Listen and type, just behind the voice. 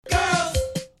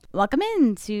Welcome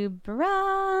in to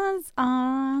Bras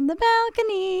on the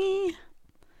Balcony.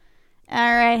 All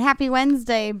right, happy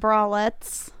Wednesday,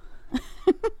 bralettes.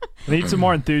 I need some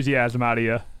more enthusiasm out of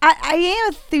you. I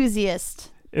am enthusiast.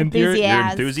 You're an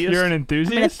enthusiast? You're an I'm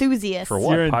enthusiast? an enthusiast. For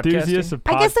what? You're an enthusiast of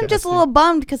podcasting. I guess I'm just a little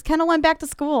bummed because Kendall went back to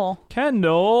school.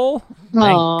 Kendall.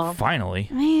 Thank- finally.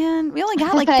 Man, we only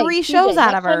got like Hey, 3 TJ, shows out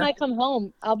of Next time her. I come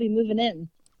home, I'll be moving in.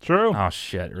 True. Oh,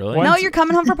 shit. Really? When- No, you're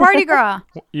coming home for party, girl.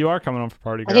 You are coming home for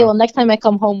party, girl. Okay, well, next time I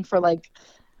come home for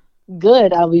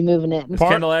good, I'll be moving in. Is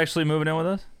Part- Kendall actually moving in with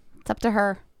us? It's up to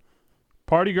her.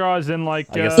 Party girl is in I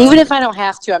guess Even if I don't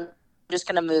have to, I'm just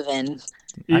gonna move in. even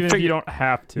if you figured- don't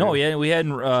have to. No, yeah, we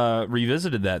hadn't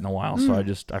revisited that in a while, so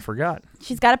I forgot.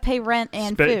 She's got to pay rent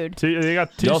and food. You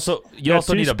got two, You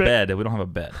also two need a spa- bed. We don't have a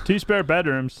bed. 2 spare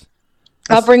bedrooms.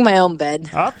 I'll bring my own bed.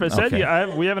 I said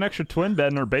Okay. we have an extra twin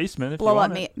bed in our basement. If Blow you up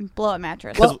want it. blow up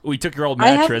mattress. Because we took your old I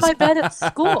have mattress. my bed at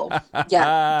school.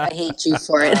 Yeah, I hate you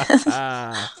for it.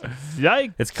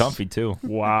 Yikes. It's comfy, too.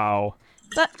 Wow.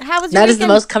 So, how was your That is the weekend?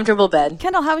 most comfortable bed.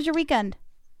 Kendall, how was your weekend?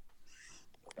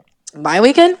 My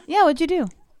weekend? Yeah, what'd you do?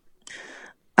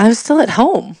 I was still at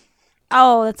home.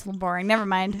 Oh, that's a little boring. Never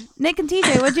mind. Nick and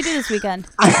TJ, what'd you do this weekend?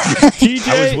 TJ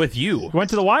I was with you. went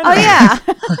to the winery. Oh, yeah.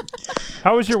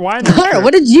 How was your winery? Laura, trip?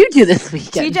 what did you do this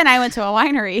weekend? TJ and I went to a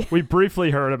winery. We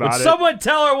briefly heard Would about it. someone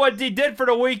tell her what he did for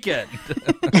the weekend?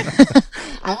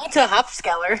 I went to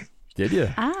Hopskeller. Did you?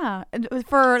 Ah,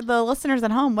 for the listeners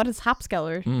at home, what is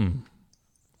Hopskeller?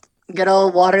 Good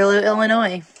old Waterloo,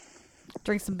 Illinois.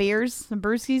 Drink some beers, some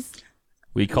brewskis.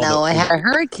 We called No, it. I had a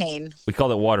hurricane. We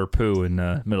called it water poo in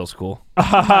middle school. Oh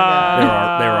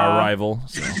They were our rival.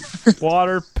 So,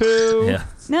 Water poo. yeah.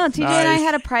 No, TJ and I Nice.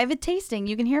 had a private tasting.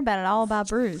 You can hear about it all about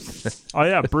brews. Oh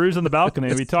yeah, brews on the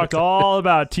balcony. We talked all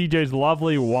about TJ's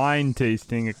lovely wine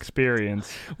tasting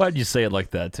experience. Why'd you say it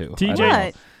like that too? TJ I don't know.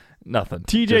 What? Nothing.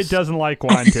 TJ Just- doesn't like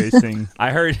wine tasting.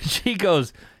 I heard she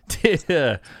goes. She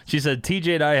said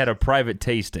TJ and I had a private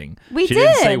tasting. We she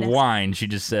didn't say did. wine. She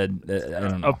just said I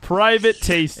don't know. A private It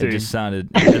tasting. just sounded.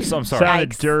 I'm sorry.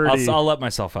 Sounded Yikes. dirty. I'll let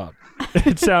myself out.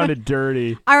 It sounded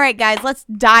dirty. All right, guys, let's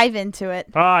dive into it.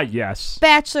 Ah, yes.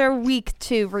 Bachelor Week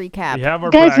 2 recap. We have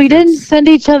our Guys, we didn't brackets. send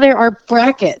each other our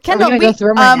brackets. Kendall, Are we going to go through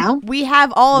them right now? we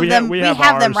have all of We them. ha- We we have,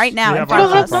 have them ours. right now We in have front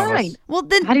ours of in us. front of us. Well,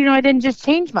 then How do you know I didn't just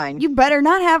change mine? you better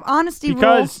not have honesty rule.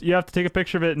 Because you have to take a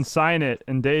picture of it and sign it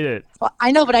and date it. Well,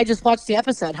 I know, but I just watched the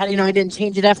episode. How do you know I didn't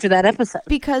change it after that episode?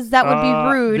 Because that would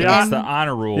be rude. the That's and the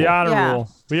honor rule. The honor Yeah. rule.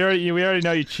 We already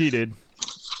know you cheated.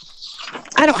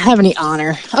 I don't have any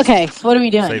honor. Okay, so what are we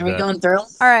doing? Save Are we that. going through? All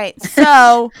right,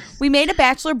 so we made a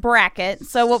bachelor bracket.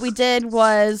 So what we did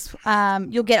was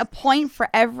you'll get a point for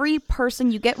every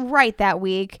person you get right that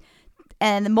week,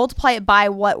 and then multiply it by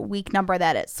what week number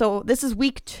that is. So this is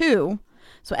week 2.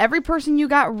 So every person you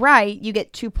got right, you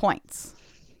get 2 points.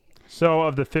 So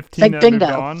of the 15 Like that moved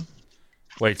bingo. on,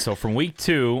 Wait, so from week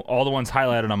 2, all the ones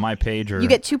highlighted on my page are. You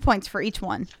get 2 points for each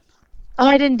one. Oh,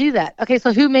 I didn't do that. Okay,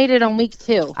 so who made it on week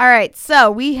 2? All right,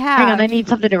 so we have. Hang on, I need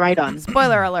something to write on.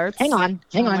 Spoiler alerts. Hang on.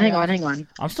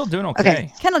 I'm still doing okay.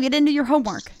 Okay. Kendall, you didn't do your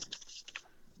homework.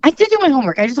 I did do my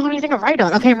homework. I just don't have anything to write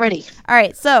on. Okay, I'm ready. All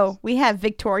right, so we have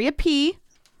Victoria P.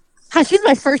 Huh, she's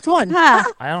my first one. Ha.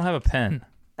 I don't have a pen.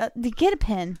 Get a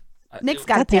pen. Nick's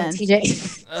got a God damn pen. it,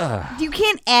 TJ. Ugh. You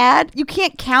can't add. You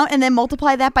can't count and then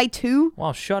multiply that by 2.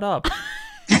 Well, shut up.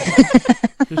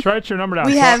 just write your number down.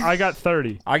 We So have- I got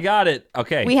 30. I got it.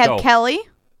 Okay. We have go. Kelly,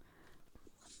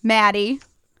 Maddie,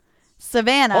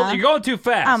 Savannah. Oh, you're going too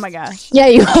fast. Oh my gosh. Yeah,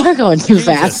 you are going too Jesus,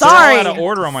 fast. they're all Sorry. out of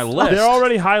order on my list. They're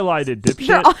already highlighted, They're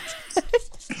dipshit. all-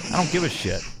 I don't give a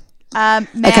shit.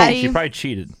 Maddie, She probably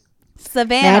cheated.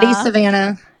 Savannah, Maddie,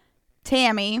 Savannah.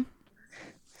 Tammy,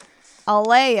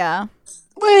 Alea.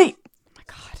 Wait.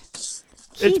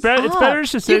 It's better. It's better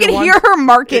just to say You the can ones- hear her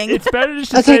marking. It's better just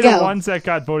to Okay, say the go. ones that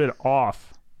got voted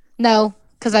off. No,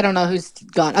 because I don't know who's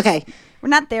gone. Okay. We're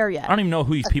not there I yet. don't even know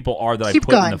who these people are that I Keep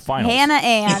put in going. the finals. Hannah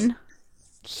Ann,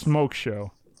 Smoke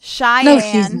show. Cheyenne. No,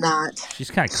 she's not. She's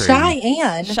kind of crazy.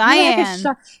 Cheyenne.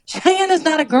 Cheyenne. Cheyenne is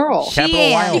not a girl. Capital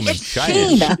Sheehan. Wyoming. It's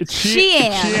Cheyenne. Sheen. It's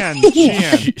Sheehan.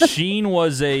 Sheehan. Sheen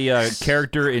was a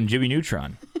character in Jimmy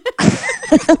Neutron.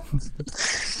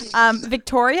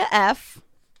 Victoria F.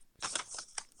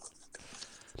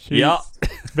 Yeah.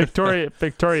 Victoria.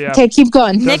 Okay, keep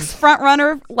going. Nick's front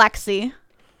runner Lexi.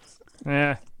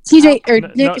 Eh, TJ or No,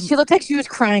 Nick, no. she looked like she was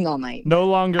crying all night. no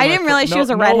longer. I my didn't realize she was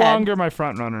a No redhead. longer my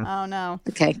front runner. Oh no.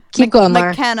 Okay, keep going,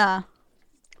 Laura. McKenna,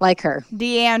 Like her.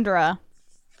 Deandra,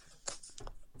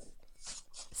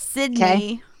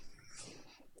 Sydney,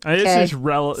 It's Okay. just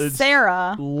relevant.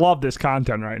 Sarah, Love this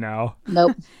content right now.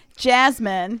 Nope.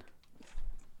 Jasmine.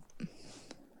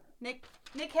 Nick,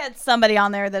 Nick had somebody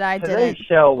on there that I Today's didn't.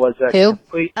 show was a Who?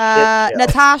 complete shit show.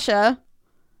 Natasha,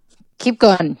 Keep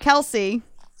going. Kelsey,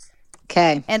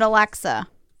 Okay. and Alexa.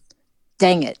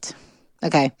 Dang it.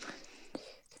 Okay.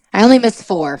 I only missed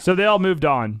 4. So they all moved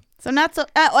on. So not so.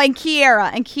 And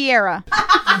Kiera.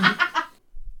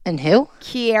 And who?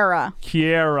 Kiera.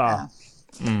 Kiera.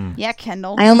 Yeah,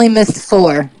 Kendall. I only missed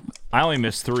 4. I only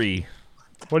missed 3.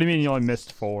 What do you mean you only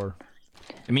missed 4?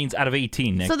 It means out of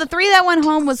 18, Nick. So the 3 that went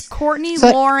home was Courtney,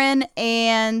 So- Lauren,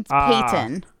 and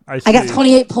Peyton. I see. I got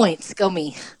 28 points. Go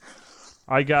me.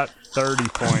 I got 30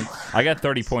 points. I got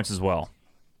 30 points as well.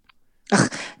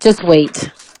 Just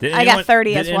wait. Did I got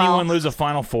 30 as Did well. anyone lose a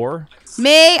Final Four?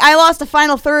 Me, I lost the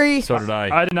final 3. So did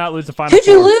I. I did not lose the final Who'd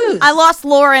you four. lose? I lost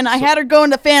Lauren. I had her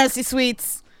going to fantasy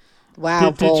suites.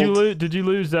 Wow, Did you bold. lose? Did you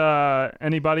lose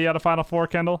anybody out of Final Four,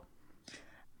 Kendall?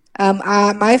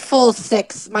 My full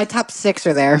 6, my top 6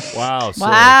 are there. Wow. Sick,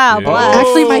 Wow, dude. bless.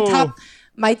 Actually, Oh.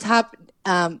 my top,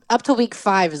 up to week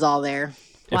 5 is all there.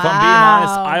 If I'm being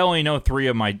honest, Wow. I only know 3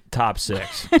 of my top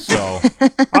 6. So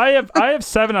I have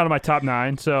 7 out of my top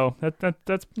 9, so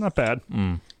that's not bad.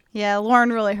 Yeah,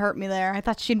 Lauren really hurt me there. I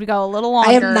thought she'd go a little longer.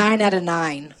 I have 9 out of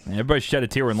 9. everybody shed a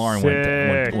tear when Lauren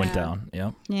Sick. went down.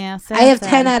 Yep. Yeah, I have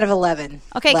 10 out of 11.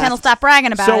 Okay, left. Kendall, stop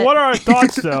bragging about So it. what are our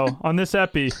thoughts though on this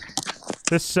epi?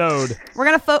 This sewed. We're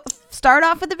gonna start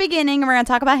off at the beginning, and we're gonna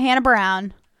talk about Hannah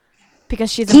Brown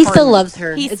because she's. He important. still loves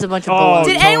her. He's- It's a bunch of Oh, bull.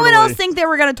 Did anyone Totally. else think they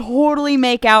were gonna totally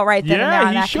make out right then and there Yeah,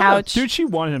 on he that should. couch? Dude, she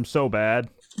wanted him so bad.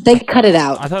 They cut it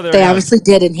out. I thought they were they gonna- obviously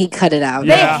did, and he cut it out. They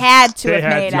Yeah, had to they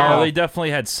have had made to. No, out. they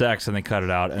definitely had sex and they cut it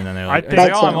out, and then they're I like, think- they're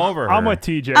like, That's "Oh, I'm it. over her." I'm with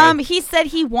TJ. He said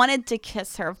he wanted to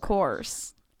kiss her, of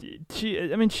course.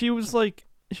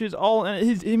 She was all. He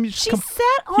was She com- sat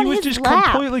on he was his just lap.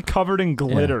 completely covered in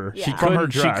glitter Yeah. She from her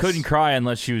couldn't. She dress. couldn't cry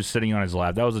unless she was sitting on his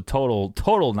lap. That was a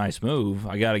total nice move.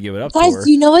 I got to give it up to Guys, her.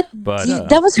 do you know what? But,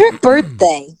 That was her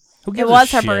birthday. Who It gives a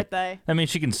was her shit? birthday. I mean,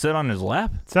 she can sit on his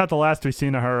lap. It's not the last we've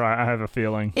seen of her. I have a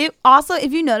feeling. It also,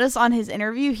 if you notice on his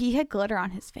interview, he had glitter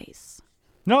on his face.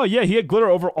 No, yeah, he had glitter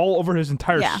all over his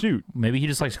entire Yeah. suit. Maybe he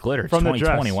just likes glitter. It's From the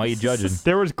 2020. dress. Why are you judging?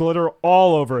 There was glitter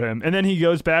all over him, and then he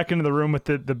goes back into the room with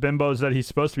the bimbos that he's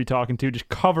supposed to be talking to, just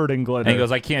covered in glitter. And he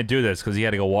goes, "I can't do this" because he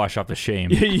had to go wash off the shame.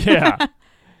 yeah.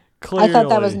 Clearly. I thought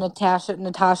that was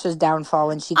Natasha's downfall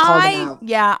when she called him out.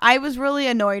 Yeah, I was really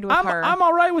annoyed with her. I'm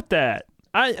all right with that.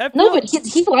 I feel, No, but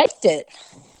he liked it.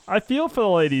 I feel for the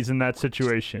ladies in that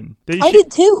situation. I did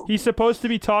too. He's supposed to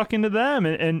be talking to them,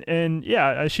 and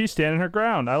yeah, she's standing her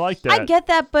ground. I like that. I get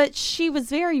that, but she was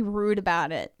very rude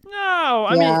about it. No,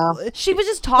 I Yeah. mean, She was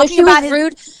just But talking she about was his.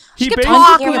 rude. She He kept basically-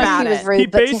 talking On camera, about she was it. rude, He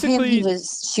but to him, basically-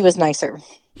 she was nicer.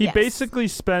 he Yes. basically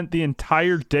spent the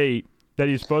entire date that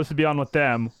he's supposed to be on with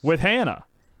them with Hannah.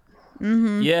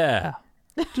 Yeah,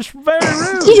 Just very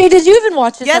rude. TJ, did you even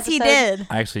watch this Yes, he episode? did.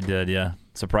 I actually did. Yeah,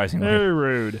 surprisingly. Very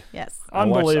rude. Yes. I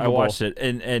watched- Unbelievable. I watched it,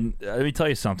 and let me tell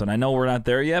you something. I know we're not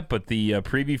there yet, but the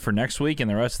preview for next week and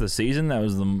the rest of the season, that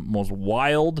was the most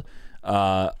wild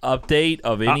update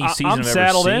of any season I'm I've ever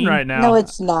saddled seen. in right now. No,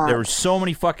 it's not. There were so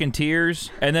many fucking tears,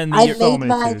 and then I the, so made many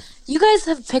my. tears. You guys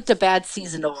have picked a bad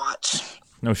season to watch.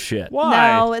 no shit.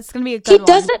 Why? No, it's gonna be a good He one.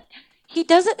 doesn't. He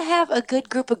doesn't have a good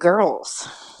group of girls.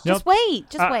 Just wait.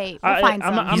 Just wait. We'll find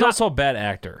some. He's not- also a bad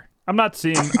actor. I'm not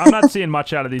seeing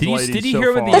much out of these Did you- ladies. did you so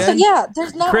hear what far. the That's end? yeah.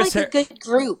 There's not Chris like a good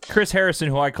group. Chris Harrison,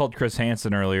 who I called Chris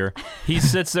Hansen earlier, he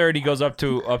sits there and he goes up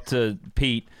to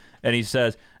Pete and he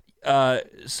says,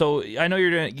 "So I know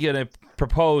you're gonna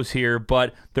propose here,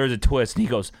 but there's a twist." And he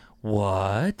goes,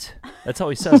 "What?" That's how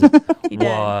he says it. He did.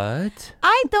 What?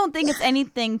 I don't think it's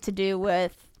anything to do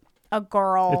with a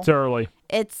girl. It's early.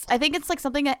 I think it's like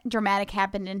something that dramatic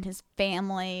happened in his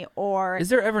family, or Is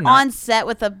there ever not? on set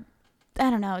with a. I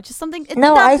don't know, just something. It's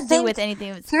No, not I to do think- with anything.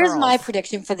 With Here's girls. my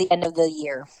prediction for the end of the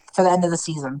year, for the end of the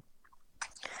season.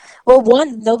 Well,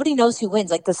 one, nobody knows who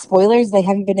wins. Like the spoilers, they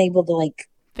haven't been able to like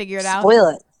Figure it out. spoil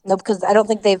it. No, because I don't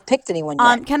think they've picked anyone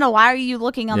yet. Kendall, why are you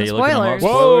looking on Yeah, the you looking them up? spoilers?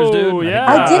 Whoa, Spoilers, dude. yeah.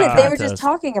 I didn't. They were Contest. just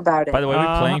talking about it. By the way, are we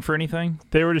Uh, playing for anything?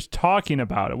 They were just talking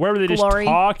about it. Where were they just Glory.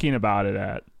 talking about it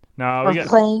at? No, We're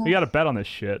playing- we got to bet on this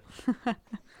shit.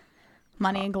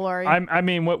 Money and glory. I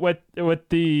mean, with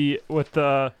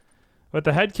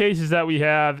the head cases that we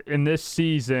have in this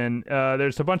season,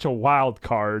 there's a bunch of wild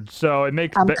cards, so it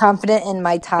makes I'm confident in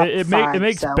my top it five.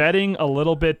 makes so. betting a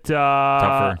little bit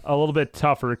Tougher.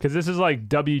 because this is like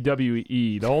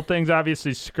WWE. The whole thing's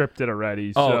obviously scripted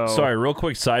already. Oh, so. sorry. Real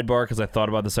quick sidebar because I thought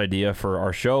about this idea for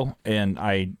our show, and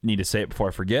I need to say it before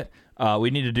I forget. We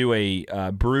need to do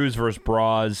a brews versus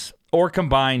bras, or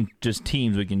combine just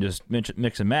teams. We can just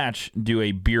mix and match. Do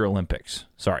a beer Olympics.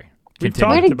 Sorry. We Continue. I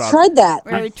talked already about tried that.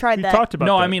 We already tried we that. talked about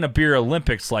No, that. I mean a beer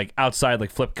Olympics, like outside,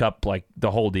 like Flip Cup, like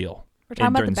the whole deal. We're talking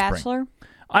about during The spring. Bachelor.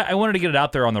 I wanted to get it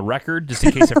out there on the record just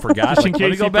in case I forgot. Just in Like, let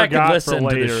me case go you back and forgot for listen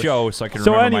to the later. show so I can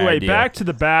So remember my anyway, idea. back to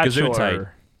the Gesundheit.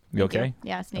 Bachelor. You okay?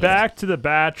 Yeah, sneeze. Back to the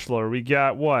Bachelor. We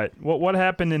got what? What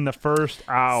happened in the first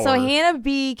hour? So Hannah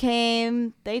B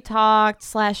came. They talked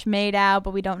 / made out,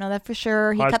 but we don't know that for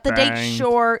sure. He cut the date Husband.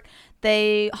 short.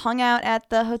 They hung out at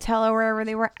the hotel or wherever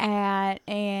they were at,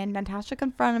 and Natasha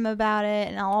confronted him about it,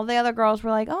 and all the other girls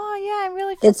were like, "Oh yeah, I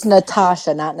really." It's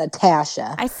Natasha, not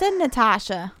Natasha. I said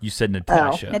Natasha. You said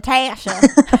Natasha. Natasha,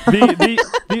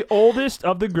 the oldest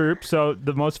of the group, so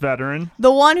the most veteran,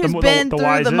 the one who's The- been the through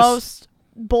wisest. the most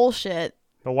bullshit,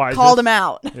 the wisest, called him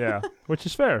out. Yeah, which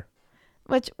is fair.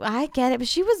 Which I get it, but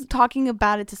she was talking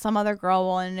about it to some other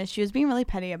girl, and she was being really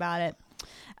petty about it.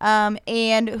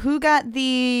 And who got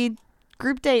the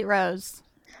group date rose?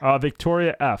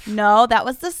 Victoria F. No, that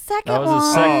was the second That was one.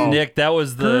 the second, Oh. Nick. That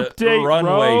was the Group date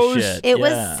runway rose. shit. It Yeah.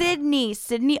 was Sydney.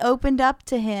 Sydney opened up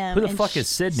to him. Who the and fuck is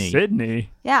Sydney? Sydney.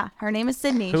 Yeah, her name is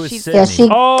Sydney. Who is She's Sydney? Yeah, she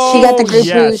Oh, got the group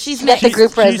yes. rose. She's She got the next.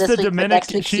 group rose She's this the week, but next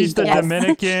Dominican. week She's the yes.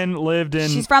 Dominican. Lived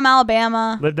She's from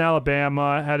Alabama. in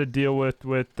Alabama. Had to deal with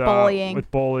Bullying.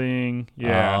 With bullying.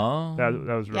 Yeah, Oh. that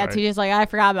was Yeah, right. TJ's like, I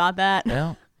forgot about that.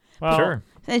 Yeah. Well, Sure.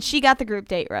 And she got the group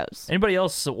date rose. Anybody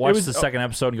else watch was- the second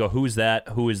episode and go, "Who's that?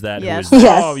 Who is that? Yes. Who is that?"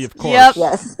 Yes. Oh, of course. Yep.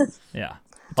 Yes. Yeah.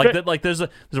 Like that. Like there's a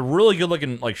really good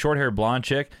looking like short haired blonde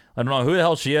chick. I don't know who the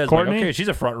hell she is. Like, Courtney? okay, she's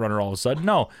a front runner all of a sudden.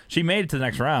 No, she made it to the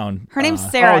next round. Her name's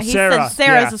Sarah. oh, He Sarah. said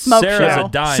Sarah's Yeah. a smoke Sarah's show. a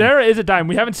dime. Sarah is a dime.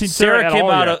 We haven't seen Sarah, at came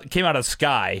all out yet. came out of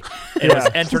Sky and was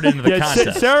entered into the Yeah,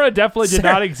 contest. Sarah definitely did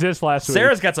Sarah- not exist last week.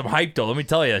 Sarah's got some hype though. Let me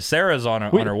tell you, Sarah's on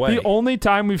her way. The only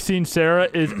time we've seen Sarah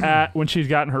is at when she's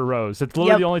gotten her rose. That's literally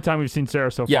Yep. the only time we've seen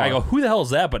Sarah so Yeah, far. I go, who the hell is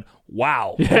that? But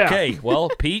wow. Yeah. Okay, well,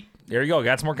 Pete, there you go.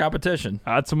 Got some more competition.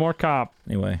 Add some more comp.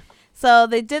 Anyway, So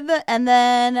they did and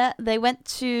then they went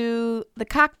to the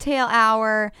cocktail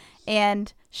hour,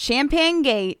 and Champagne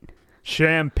Gate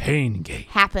Champagne Gate.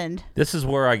 happened. this is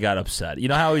where I got upset. You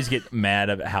know how I always get mad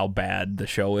at how bad the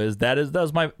show is? That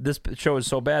was my this show is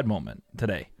so bad moment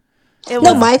today. It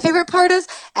No, was my favorite part is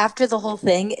after the whole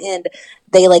thing and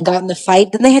they like got in the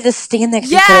fight, then they had to stand next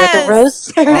to each other Yes! with the rose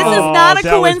This ceremony. is Oh, not a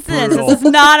that was coincidence. brutal. This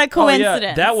is not a Oh coincidence.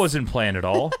 yeah, that wasn't planned at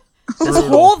all. This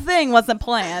whole thing wasn't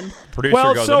planned. Producer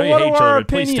Well, goes, so I know you what hate are each our other, but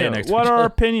please stand opinions? next to What each are our other.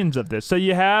 opinions of this? So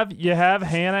you have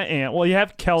Hannah Ann. Well, you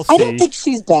have Kelsey. I don't think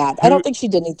she's bad. I don't think she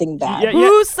did anything bad. Yeah,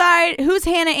 Who's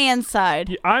Hannah Ann's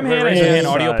side? I'm Everybody Hannah raise your hand. Ann's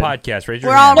Audio side. podcast. Raise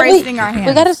your We're all hand. But wait, raising our We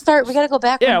hands. We gotta go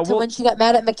back Yeah, to well- when she got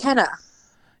mad at McKenna.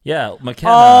 Yeah,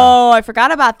 McKenna. Oh, I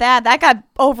forgot about that. That got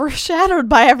overshadowed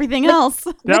by everything else.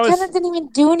 That McKenna was didn't even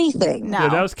do anything. No. yeah,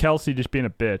 that was Kelsey just being a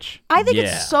bitch. I think Yeah.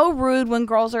 it's so rude when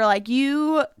girls are like,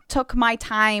 "You took my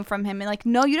time from him," and like,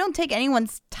 no, you don't take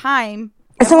anyone's time.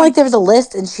 It's not like there was a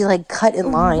list and she like cut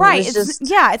in line. Right? It was just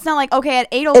Yeah, it's not like okay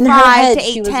at in her 8:05 head to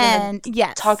she was 8:10. gonna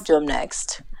Yes, talk to him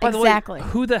next. By the exactly. way,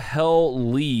 who the hell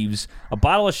leaves a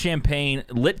bottle of champagne,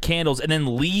 lit candles, and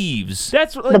then leaves?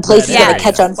 That's The place is Yeah. gonna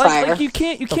catch on fire. Like you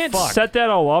can't fuck? set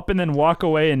that all up and then walk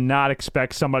away and not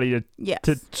expect somebody Yes.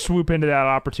 to swoop into that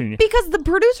opportunity. Because the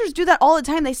producers do that all the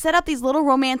time. They set up these little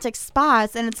romantic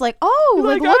spots, and it's like, oh,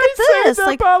 Like, like, look I at this. saved that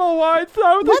Like, bottle of wine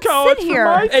from the let's college sit for here.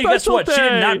 my Hey, guess special what? She did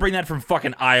day. not bring that from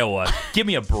fucking Iowa. Give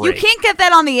me a you break. can't get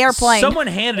that on the airplane. Someone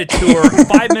handed it to her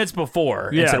 5 minutes before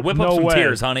and Yeah, said, "Whip no up some way.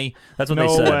 tears, honey." That's what No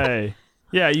they said. way.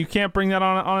 Yeah, you can't bring that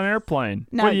on an airplane.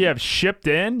 No. What do you have shipped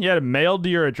in? You had it mailed to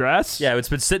your address? Yeah, it's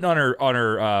been sitting on her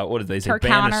what did they say, Her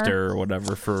counter. banister or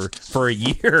whatever for a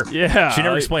year. Yeah, she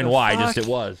never like, explained the why. fuck? Just it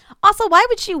was. Also, why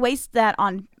would she waste that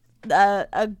on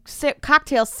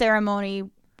cocktail ceremony?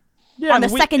 Yeah, on in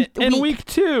the week- second in week. week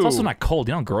 2. It's also not cold.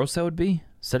 You know how gross that would be?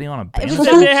 Sitting on a was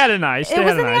banister. They had an ice. It They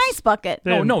was had in an the ice. ice bucket.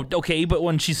 They- No, okay, but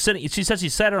when she's sitting, she says she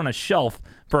sat it on a shelf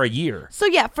for a year. So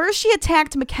yeah, first she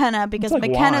attacked McKenna because like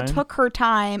McKenna wine. took her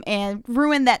time and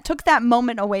took that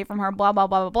moment away from her. Blah blah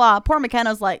blah blah blah. Poor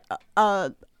McKenna's like,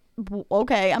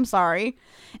 okay, I'm sorry.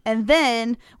 And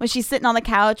then when she's sitting on the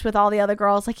couch with all the other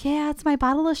girls, like, yeah, it's my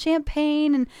bottle of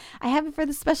champagne and I have it for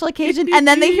this special occasion. And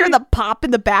then they hear the pop in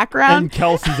the background. And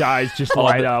Kelsey's eyes just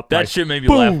light up. That like, shit made me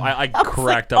boom. laugh. I I was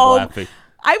cracked like, up oh. laughing.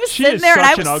 I was She sitting is there and I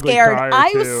such was an ugly scared. crier,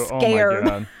 I too. was Oh my scared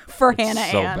God. for Hannah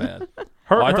So Ann. bad.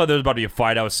 Her, I her- thought there was about to be a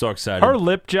fight. I was so excited. her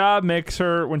lip job makes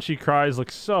her, when she cries, look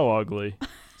so ugly.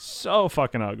 So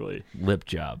fucking ugly. lip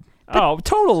job. Oh,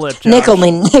 total lip job.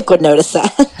 Nick would notice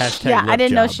that. Hashtag Yeah, I lip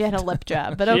didn't know job. she had a lip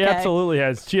job, but She okay. absolutely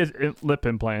has. She has lip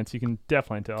implants. You can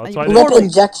definitely tell. That's why you they- Lip Totally-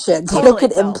 injection. totally Look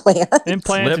at tell. implant.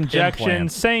 implants, Lip injection,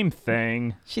 implants. same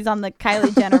thing. She's on the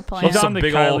Kylie Jenner plan. She's on Some the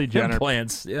big Kylie old Jenner.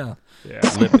 implants. Yeah. Yeah.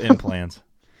 Lip implants.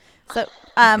 So,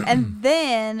 and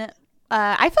then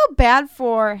I felt bad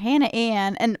for Hannah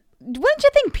Ann, and wouldn't you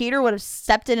think Peter would have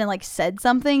stepped in and like said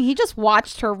something? He just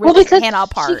watched her rip Hannah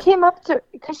apart. She came up to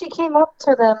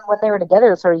them when they were together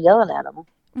and started yelling at them.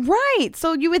 Right.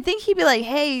 So you would think he'd be like,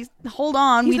 "Hey, hold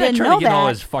on, He's we not didn't trying know to get that." all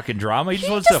his fucking drama. He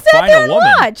just wants just to sat find there a and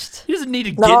woman. watched. He doesn't need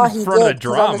to get No, in he front did. of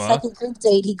 'Cause on the drama. second group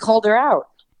date, he called her out.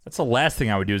 That's the last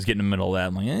thing I would do is get in the middle of that.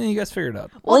 I'm like, you guys figure it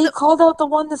out. Well, he called out the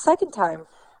one the second time.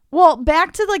 Well,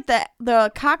 back to like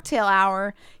the cocktail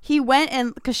hour, he went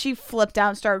and because she flipped out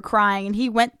and started crying, and he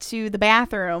went to the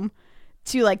bathroom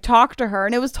to like talk to her,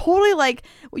 and it was totally like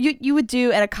you would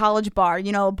do at a college bar.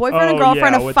 You know, a boyfriend and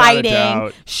girlfriend are without a fighting.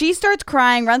 doubt. She starts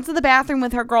crying, runs to the bathroom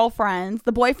with her girlfriends.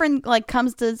 The boyfriend like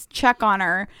comes to check on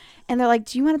her, and they're like,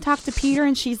 "Do you want to talk to Peter?"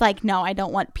 And she's like, "No, I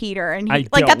don't want Peter." And he I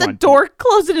like don't got the want door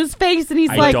closed in his face, and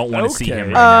he's I like, don't want to see him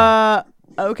okay. right now.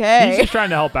 Okay. He's just trying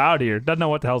to help out here. Doesn't know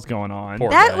what the hell's going on. Poor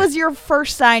That guy. was your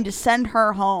first sign to send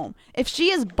her home. If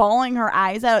she is bawling her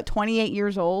eyes out at 28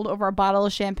 years old over a bottle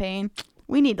of champagne,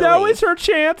 we need to That leave. was her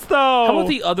chance, though. How about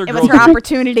the other It girls? was her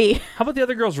opportunity. How about the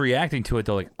other girls reacting to it?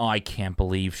 They're like, "Oh, I can't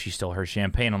believe she stole her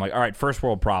champagne." I'm like, "All right, first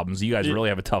world problems. You guys really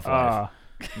have a tough life."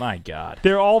 My God.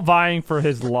 They're all vying for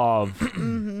his love.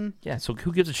 Yeah. So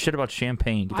who gives a shit about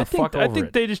champagne? Get the I fuck over think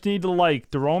it. they just need to like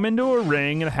throw him into a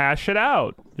ring and hash it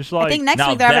out. Just like I think next now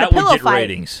week they're having a that would pillow get fight.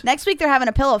 ratings. Next week they're having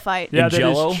a pillow fight. yeah, in that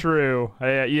Jell-O? is true.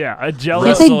 Yeah, a Jello.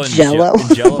 You say Wrestle in Jell-O?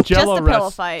 in Jell-O? Jello Just a pillow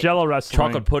fight. Jello wrestling.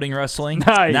 Chocolate pudding wrestling.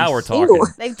 Nice. Now we're talking. Ew.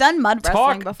 They've done mud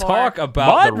wrestling Talk before. about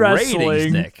Mud the ratings,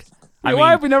 wrestling? Nick. Hey,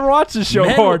 why have we never watched this show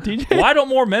men- before, TJ? why don't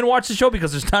more men watch the show?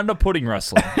 Because there's not enough pudding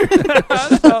wrestling.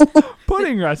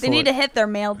 Pudding They wrestling. need to hit their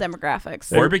male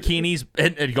demographics. Wear bikinis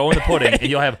and go in the pudding, and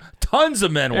you'll have tons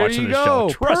of men There watching you the go. show.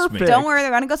 Trust me. Perfect. Don't worry, they're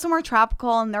gonna go somewhere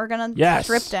tropical and they're gonna Yes.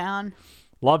 strip down.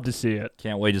 Love to see it.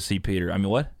 Can't wait to see Peter. I mean,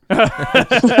 what?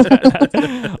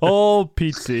 Oh,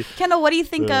 Pete. Kendall, what do you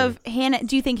think of Hannah?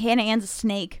 Do you think Hannah Ann's a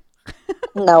snake?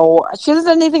 No, she hasn't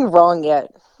done anything wrong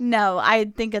yet. No, I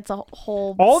think it's a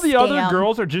whole. All the other scam.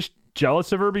 girls are just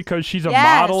jealous of her because she's a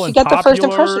Yes. model She and got the first popular.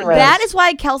 impression right. That is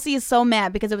why Kelsey is so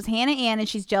mad because it was Hannah Ann and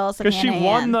she's jealous of Because Hannah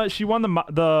Ann. she won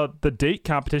the date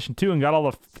competition too and got all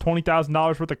the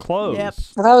 $20,000 worth of clothes. Yep.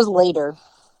 But that was later.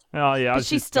 Oh yeah, I But was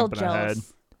she's just still jumping ahead.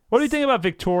 jealous. What do you think about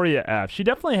Victoria F? She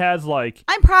definitely has like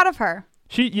I'm proud of her.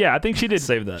 I think she did.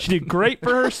 Save that. She did great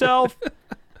for herself.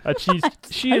 She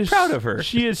I'm is proud of her.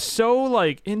 She is so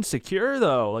like insecure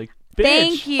though. Like bitch.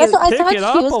 Thank you. That's what I Pick thought it she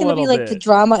up was a going to be little like the bit.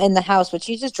 drama in the house, but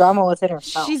she's just drama within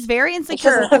herself. She's very She doesn't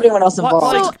insecure. have anyone else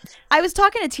involved. So I was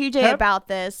talking to TJ Yep. about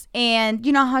this, and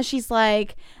you know how she's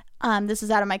like, this is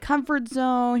out of my comfort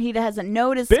zone. He hasn't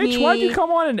noticed Bitch, me. why'd you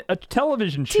come on a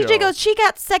television show? TJ goes, she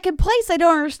got second place. I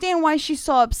don't understand why she's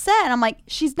so upset. And I'm like,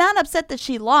 she's not upset that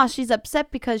she lost. She's upset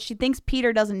because she thinks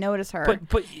Peter doesn't notice her.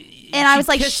 But And I she was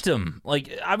like, kissed him. Like,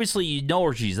 obviously, you know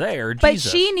her. She's there. But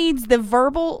Jesus. she needs the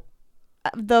verbal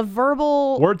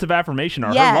Words of affirmation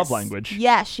are yes, her love language.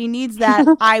 Yes, she needs that.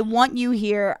 I want you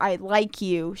here. I like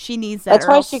you. She needs that. That's or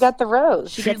why else she got the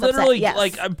rose. she She gets upset. literally, Yes.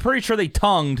 like, I'm pretty sure they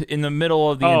tongued in the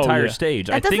middle of the Oh, entire yeah. stage.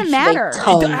 That I think doesn't she- matter.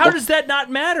 tongued. How does that not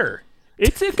matter?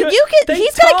 It's a good. You can. they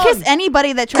He's gonna kiss tongued.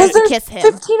 anybody that tries Because to there's kiss him.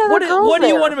 15 other What, girls what do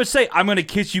you there. want him to say? I'm going to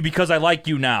kiss you because I like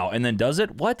you now, and then does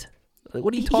it? What? Like,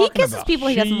 what are you talking He kisses about? people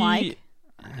he doesn't like.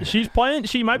 She's playing.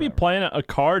 She might be playing a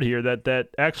card here that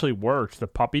actually works, the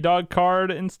puppy dog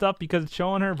card and stuff, because it's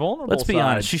showing her vulnerable. Let's be side,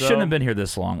 honest. She so- shouldn't have been here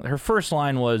this long. Her first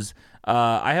line was,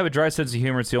 "I have a dry sense of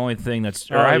humor. It's the only thing that's."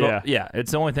 Or Oh, I have yeah. yeah,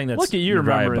 it's the only thing that's. Look at you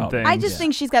dry remembering about. things. I just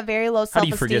think she's got very low How do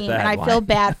you forget self-esteem, that and I line? feel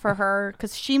bad for her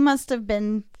because she must have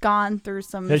been gone through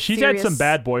some. Yeah, she's serious... had some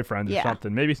bad boyfriends or Yeah.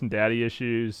 something. Maybe some daddy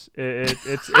issues.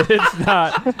 It's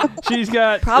not. She's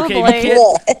got. Probably. Okay,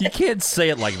 you can't say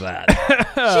it like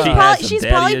that. She's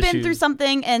probably been through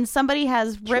something, and somebody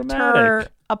has ripped her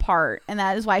Traumatic. apart, and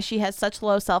that is why she has such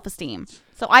low self-esteem.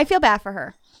 So I feel bad for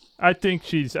her. I think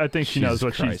she knows Jesus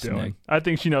what Christ, she's doing. Nick. I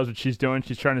think she knows what she's doing.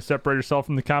 She's trying to separate herself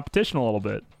from the competition a little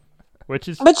bit, which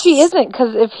is. But she isn't,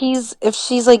 because if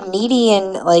she's like needy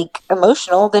and like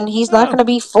emotional, then he's not going to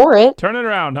be for it. Turn it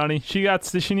around, honey. She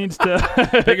needs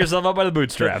to Pick yourself up by the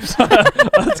bootstraps.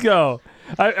 Let's go.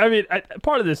 I mean,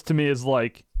 part of this to me is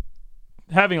like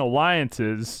having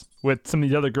alliances with some of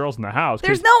the other girls in the house. 'cause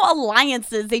There's no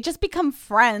alliances; they just become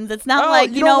friends. It's not Oh, like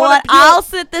you you don't know wanna- what? you don't- I'll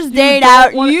sit this date don't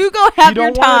out. wanna- You go have you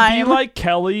your don't want to time. be like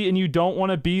Kelly, and you don't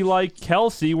want to be like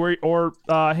Kelsey, or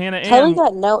Hannah Kelly Ann,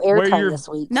 got no where airtime you're- this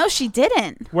week. No, she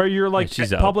didn't. where you're like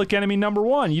she's out. public enemy number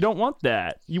one. You don't want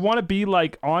that. You want to be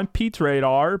like on Pete's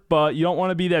radar, but you don't want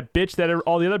to be that bitch that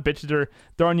all the other bitches are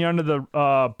throwing you under the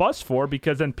bus for,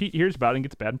 because then Pete hears about it and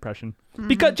gets a bad impression.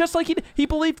 Because just like he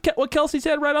believed what Kelsey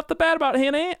said right off the bat about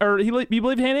Hannah Ann, or he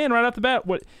believed Hannah Ann right off the bat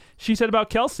what she said about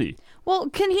Kelsey. Well,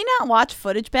 can he not watch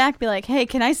footage back? Be like, hey,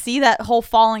 can I see that whole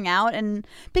falling out? And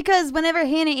because whenever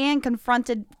Hannah Ann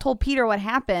told Peter what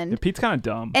happened, Yeah, Pete's kind of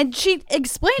dumb. and she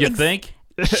explained, You think?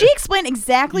 she explained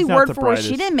exactly He's not word the for word. She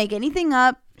brightest. didn't make anything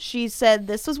up. She said,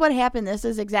 this is what happened. This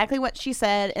is exactly what she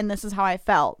said. And this is how I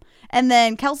felt. And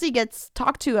then Kelsey gets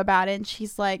talked to about it. And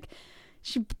she's like,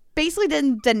 she basically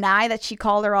didn't deny that she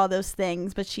called her all those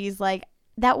things. But she's like,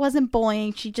 that wasn't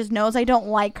bullying. She just knows I don't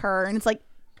like her. And it's like,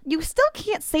 you still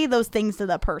can't say those things to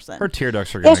the person. Her tear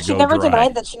ducts are Yeah, going to she go never dry.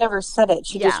 denied that she never said it.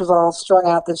 She Yeah. just was all strung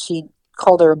out that she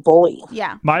called her a bully.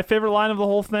 Yeah. My favorite line of the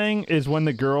whole thing is when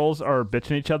the girls are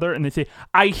bitching at each other and they say,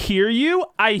 I hear you,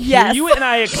 Yes. and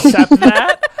I accept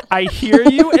that. I hear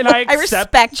you and I I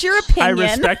accept respect your opinion. I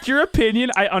respect your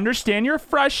opinion. I understand you're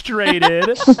frustrated.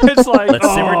 It's like, Let's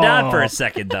simmer down for oh. a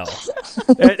second, though.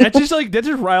 That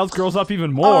just riles girls up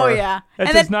even more. Oh, yeah. It And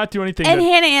does then- not do anything. And to-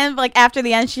 Hannah Ann, like, after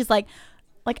the end, she's like,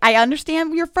 I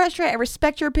understand you're frustrated. I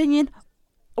respect your opinion.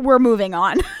 We're moving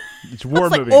on. it's war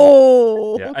It's like, movie.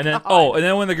 oh. Yeah. And then God. and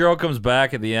then when the girl comes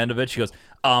back at the end of it, she goes,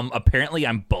 apparently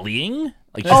I'm bullying.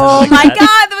 Like, she says it Oh like my that.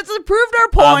 God, that's proved our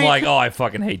point. I'm like, oh, I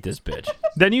fucking hate this bitch.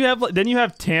 Then you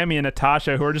have Tammy and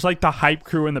Natasha who are just like the hype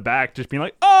crew in the back, just being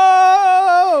like,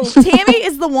 oh. Tammy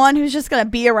is the one who's just gonna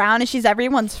be around, and she's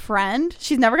everyone's friend.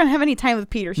 She's never gonna have any time with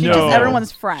Peter. She's No. just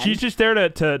everyone's friend. She's just there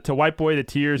to wipe away the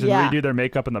tears and Yeah. redo their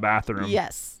makeup in the bathroom.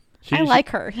 yes, She- I like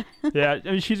her. Yeah,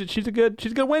 I mean, she's a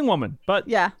good wing woman, but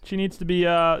Yeah. she needs to be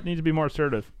more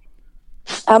assertive.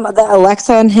 The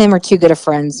Alexa and him are too good of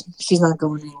friends. She's not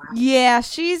going anywhere. Yeah,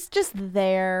 she's just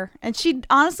there, and she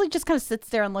honestly just kind of sits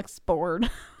there and looks bored.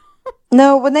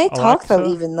 No, when they talk though,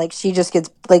 Alexa? even like she just gets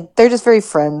like they're just very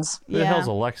friends. Who the hell's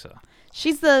Alexa?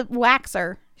 She's the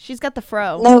waxer. She's got the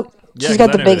fro. No, Yeah, she's 'cause got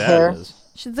I the know big who that hair. is.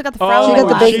 She's got the fro. Oh, She got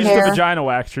the a big she's hair. the vagina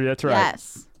waxer. That's right.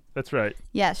 Yes. That's right.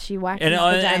 Yes, she waxes And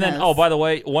then, vaginas. by the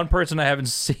way, one person I haven't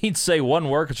seen say one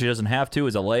word because she doesn't have to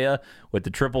is Alea with the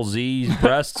triple Z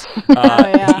breasts.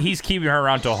 yeah. He's keeping her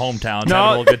around to hometowns, No, having a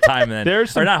little good time. And then,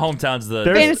 there's some- or not hometowns, the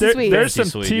Fantasy Suite. There's Fantasy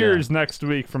some Suite, tears yeah. next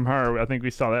week from her. I think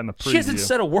we saw that in the preview. She hasn't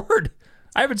said a word.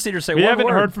 I haven't seen her say we one haven't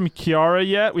word. heard from Kiara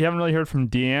yet. We haven't really heard from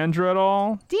Deandra at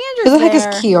all. Deandra's Who the heck is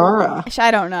there. Kiara?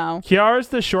 I don't know. Kiara's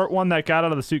the short one that got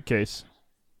out of the suitcase.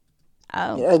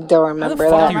 Oh, I don't How the remember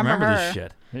fuck that. do you Remember remember her. this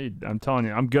shit? Hey, I'm telling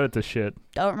you, I'm good at this shit.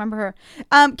 don't remember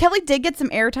her. Kelly did get some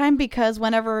airtime because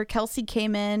whenever Kelsey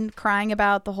came in crying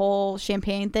about the whole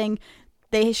champagne thing,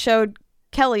 they showed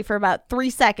Kelly for about 3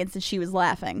 seconds and she was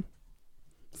laughing.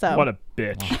 So What a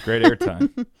bitch. Great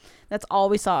airtime. that's all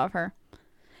we saw of her.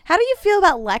 How do you feel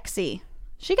about Lexi?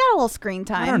 She got a little screen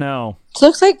time. I don't know. She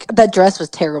looks like that dress was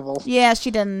terrible. Yeah,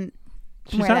 she didn't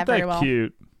She's wear not that very that well.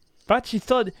 cute. But she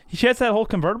has that whole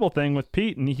convertible thing with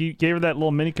Pete, and he gave her that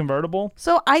little mini convertible.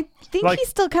 So I think Like, he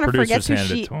still kind of producers forgets who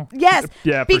handed it she. to him. Yes,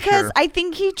 Yeah, for because sure. I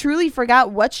think he truly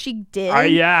forgot what she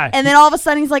did. Yeah. And then all of a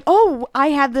sudden he's like, "Oh, I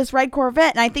have this red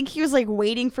Corvette," and I think he was like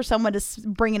waiting for someone to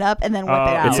bring it up and then whip it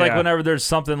out. It's Yeah. like whenever there's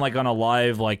something like on a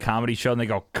live like comedy show and they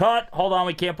go, cut, hold on,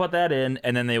 we can't put that in.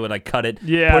 And then they would like cut it, put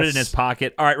it in his Yes.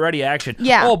 pocket. All right, ready, action.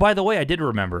 Yeah. Oh, by the way, I did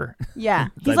remember. Yeah,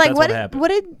 he's That- like, that's "What? what happened. What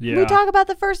did Yeah. we talk about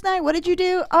the first night? What did you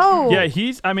do? Oh, Yeah,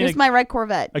 here's my red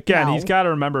Corvette." again, No. he's got to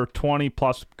remember 20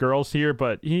 plus girls here,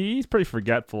 but he's pretty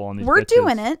forgetful on these. We're bitches.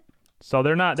 doing it. So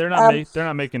they're not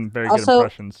making very good also-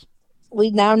 impressions. We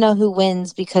now know who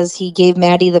wins because he gave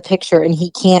Maddie the picture and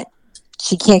she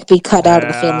can't be cut out of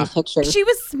the Yeah. family picture. She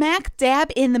was smack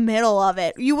dab in the middle of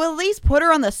it. You at least put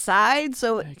her on the side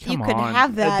so you Come could on.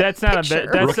 have that. That's not a picture.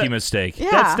 That's Rookie a- mistake.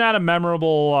 Yeah. That's not a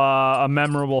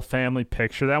memorable family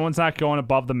picture. That one's not going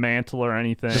above the mantle or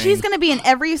anything. She's gonna be in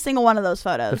every single one of those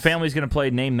photos. The family's going to play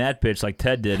Name That Bitch like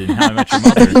Ted did in How I Met Your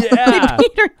Mother. yeah.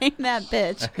 Peter named that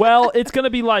bitch. Well, it's gonna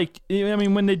be like, I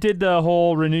mean, when they did the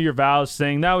whole renew your vows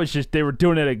thing, that was just they were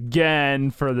doing it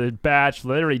again for the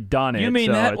Bachelor. They already done it. You mean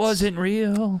so that it's- wasn't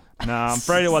real? No, I'm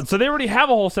afraid it wasn't. So they already have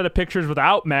a whole set of pictures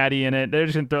without Maddie in it. They're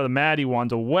just gonna throw the Maddie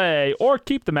ones away, or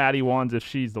keep the Maddie ones if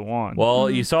she's the one. Well,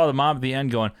 you saw the mom at the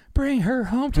end going, bring her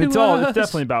home to it's us. it's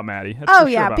definitely about Maddie. That's Oh for sure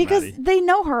yeah, about because Maddie. they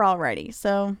know her already.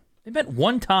 So They met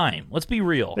one time. Let's be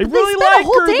real. They they really spent a like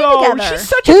whole her day though. together. She's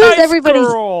such a Who nice does everybody's?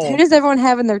 girl. Who does everyone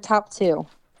have in their top two?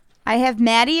 I have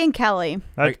Maddie and Kelly.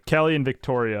 That's Kelly and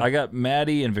Victoria. I got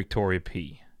Maddie and Victoria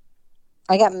P.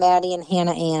 I got Maddie and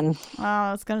Hannah Ann. Oh,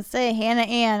 I was gonna say Hannah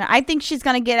Ann. I think she's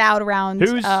gonna get out around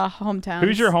Who's- hometown.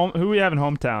 Who's your home? Who we have in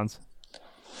hometowns?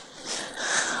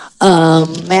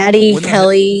 Maddie, Wouldn't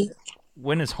Kelly.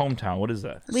 When is hometown? What is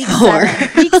that? Week 7.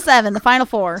 Week 7, the final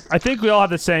four. I think we all have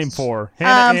the same four.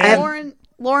 Hannah Ann. Lauren.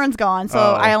 Lauren's gone, so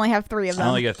Oh. I only have 3 of I them.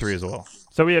 only got 3 as well.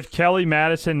 So we have Kelly,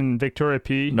 Madison, and Victoria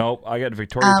P. Nope, I got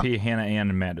Victoria P, Hannah Ann,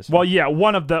 and Madison. Well, yeah,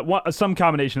 some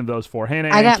combination of those 4. Hannah,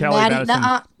 I Ann, got Kelly, Maddie.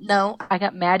 Madison. No, I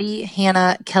got Maddie,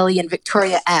 Hannah, Kelly, and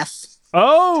Victoria F.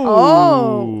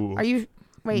 Oh. Are you?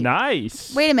 Wait.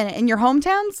 Nice. Wait a minute. In your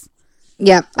hometowns?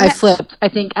 Yeah, I flipped. I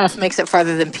think F makes it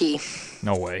farther than P.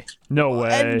 No way. No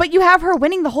way. But you have her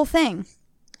winning the whole thing.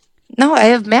 No, I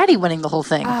have Maddie winning the whole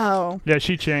thing. Oh. Yeah,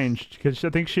 she changed because I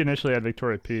think she initially had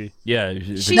Victoria P. Yeah.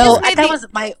 She No, just made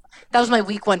that was my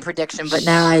week 1 prediction, but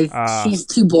now she's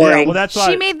too Yeah, boring. well, that's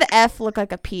why. She made the F look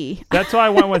like a P. That's why I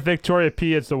went with Victoria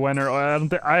P as the winner. I don't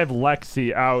think I have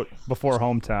Lexi out before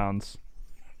hometowns.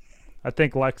 I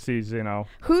think Lexi's,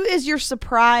 Who is your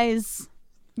surprise?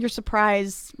 Your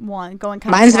surprise one going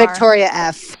kind Mine's of far? Victoria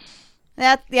F.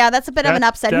 That's a bit of an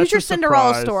upset. That's Who's your a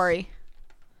Cinderella surprise. story?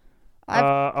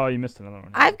 Oh, you missed another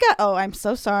one. I'm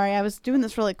so sorry. I was doing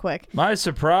this really quick. My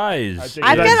surprise.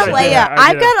 I've Yeah, got I Alea. did have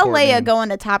I've got Courtney. Alea going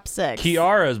to top 6.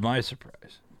 Kiara is my surprise.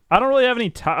 I don't really have any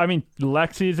top. I mean,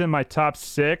 Lexi's in my top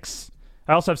 6.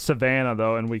 I also have Savannah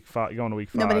though in week 5, going to week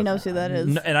 5. Nobody knows who that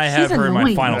is. And I have her in my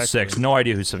annoying. final Exactly. 6. No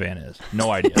idea who Savannah is.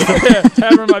 No idea. Have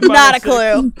her in my final Not a 6.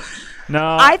 clue.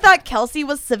 No. I thought Kelsey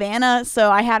was Savannah, so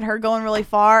I had her going really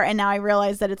far, and now I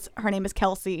realize that her name is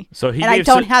Kelsey. So he and I gave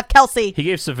don't have Kelsey. He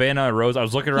gave Savannah a rose. I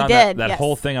was looking around did, that yes.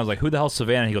 whole thing. I was like, who the hell's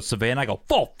Savannah? He goes, Savannah. I go,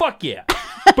 oh, fuck yeah.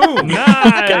 Boom.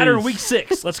 Nice. Got her in week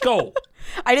 6. Let's go.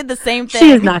 I did the same thing.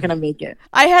 She is not going to make it.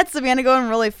 I had Savannah going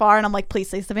really far, and I'm like, please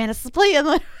say Savannah, please. And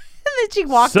then she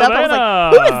walked up. I was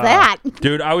Savannah. like, who is that?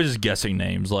 Dude, I was just guessing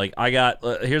names. Like, I got,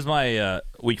 here's my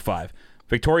week 5.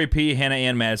 Victoria P, Hannah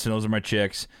Ann Madison. Those are my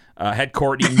chicks. Had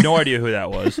Courtney, no idea who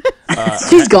that was.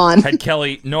 She's gone. Had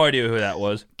Kelly, no idea who that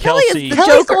was. Kelly is Kelsey, the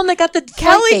Kelly's Joker. the one that got the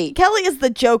Kelly is the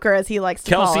Joker, as he likes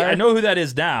to call Kelsey, her. I know who that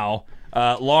is now.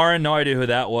 Lauren, no idea who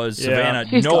that was. Yeah. Savannah,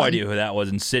 She's no gone. idea who that was.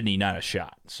 And Sydney, not a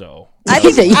shot. So I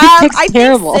He think, picks I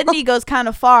terrible. think Sydney goes kind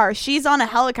of far. She's on a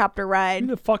helicopter Who ride.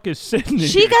 the fuck is Sydney?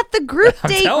 She got the group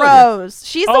date telling you. rose.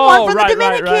 She's the Oh, one from right, the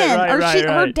right, Dominican. right, Or right, her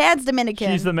right. dad's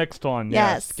Dominican. She's the mixed one.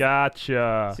 Yes.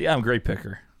 Gotcha. yeah, I'm a great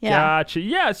picker. yeah. Gotcha.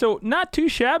 Yeah. So not too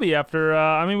shabby after.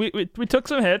 I mean, we took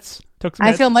some hits.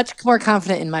 I feel much more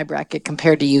confident in my bracket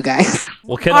compared to you guys.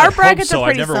 Well, Ken, Our I hope brackets are so. I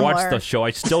pretty never watched similar. the show. I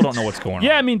still don't know what's going on.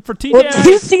 Yeah. I mean, for TJ, Well, and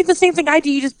you I, see the same thing I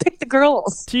do. You just pick the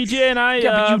girls. TJ and I.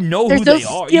 Yeah, but you know who There's they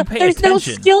no are. skill. You pay There's no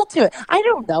attention. skill to it. I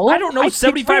don't know. I don't know I pick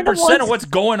 75% random of ones. what's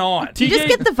going on. You just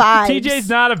get the vibes. TJ's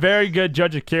not a very good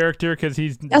judge of character because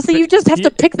he's. Also, you just have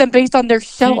to pick them based on their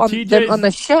show on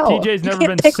the show. TJ's You never can't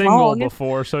been pick single wrong.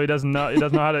 before, so he doesn't know. He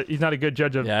doesn't know how to. He's not a good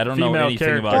judge of. Yeah, I don't know female anything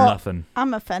character. about nothing.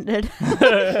 I'm offended.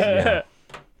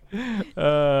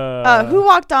 Yeah. Who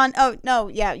walked on? Oh, no.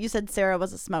 Yeah, you said Sarah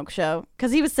was a smoke show.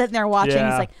 Because he was sitting there watching.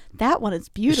 Yeah. He's like, that one is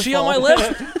beautiful. Is she on my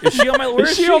list? Is she on my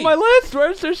list? Is she on my list?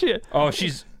 Where's she? Oh,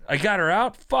 she's. I got her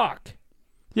out. Fuck.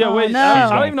 Yeah, Oh, wait. no. I She's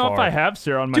don't going even know if far. I have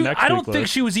Sarah on my Dude, next I don't week think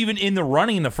list. she was even in the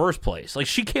running in the first place. Like,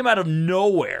 she came out of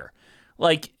nowhere.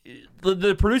 Like,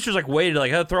 the producers waited,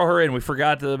 oh, throw her in. We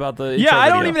forgot about the. Yeah, intro I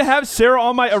don't video. even have Sarah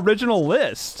on my original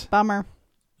list. Bummer.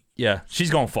 Yeah, she's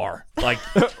going far. Like,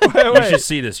 wait, you wait. should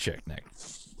see this chick, Nick.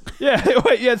 Yeah,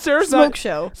 wait. Yeah, Sarah's Smoke not.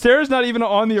 show. Sarah's not even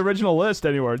on the original list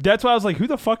anywhere. That's why I was like, who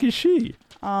the fuck is she?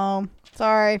 Oh,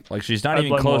 sorry. Like, she's not I'd even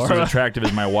blame close to Laura. as attractive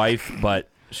as my wife, but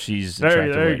she's Very,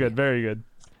 attractive. very lady. good, very good.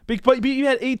 But you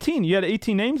had 18. You had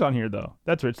 18 names on here though.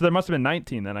 That's right. So there must have been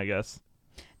 19 then, I guess.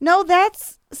 No,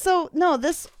 that's so. No,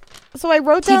 this. So I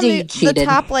wrote down TJ the cheated.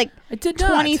 top I did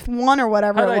not. 21 or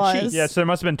whatever How did it I cheat? was. Yeah, so there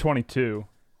must have been 22.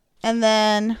 And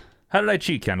then How did I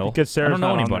cheat, Kendall? Because Sarah's I don't know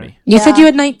not on anybody. You said Yeah. you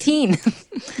had 19.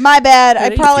 my bad.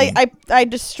 At I probably 18. I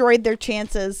destroyed their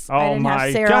chances. I Oh didn't my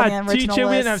have Sarah God, on the original TJ, we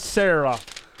list. didn't have Sarah.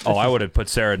 Oh, I would have put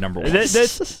Sarah at number 1.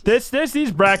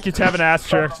 These brackets have an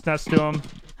asterisk next to them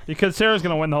because Sarah's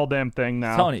gonna win the whole damn thing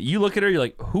now. I'm telling you look at her, you're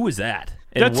like, who is that?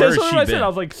 And That's where what has she I been? said. I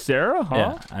was like, Sarah, huh?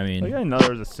 Yeah, I mean, Like, I didn't know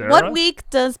there was a Sarah. What week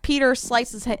does Peter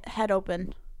slice his head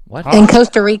open? what? In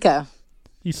Costa Rica.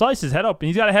 He sliced his head open.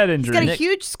 He's got a head He's injury. got a Nick,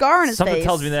 huge scar on his Something face.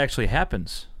 tells me that actually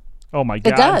happens. Oh my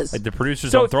god. It does. Like the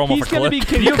producers So don't throw him he's off a gonna cliff.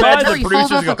 be Can you imagine No, the he falls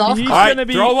producers off a go, golf He's all right, gonna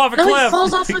be- throw him off a No, he cliff.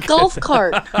 falls off a golf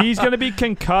cart. He's gonna be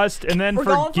concussed and then We're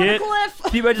going for the forget cliff.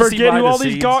 Can you imagine seeing forget who behind all the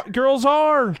these scenes? girls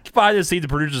are. Behind the scenes, the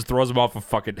producers throws him off a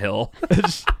fucking hill.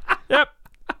 Yep.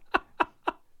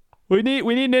 We need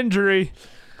an injury.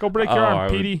 Go break your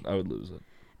arm, Petey. I would lose it.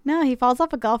 No, he falls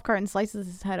off a golf cart and slices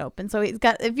his head open. So he's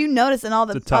got. If you notice in all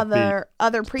the It's a tough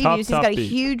other previews, he's got a beat.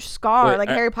 huge scar, Wait, like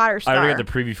I- Harry Potter I scar. already got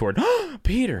the preview for it.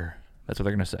 Peter. That's what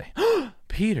they're gonna say.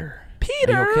 Peter.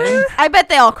 Peter. Are you okay? I bet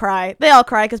they all cry. They all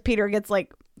cry because Peter gets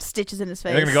like stitches in his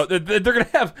face. They're gonna go. They're gonna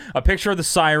have a picture of the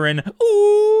siren.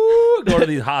 Ooh, go to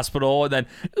the hospital, and then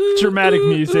Dramatic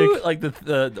music. like the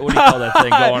what do you call that thing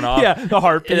going off? Yeah, the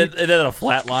heartbeat. And then a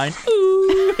flat line.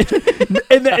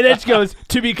 and then it goes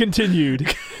to be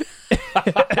continued.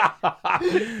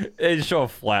 They just show a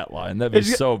flat line. That'd be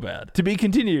so bad. To be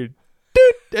continued.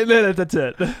 Doot, and then that's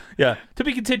it. Yeah, to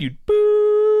be continued.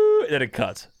 Boo, and then it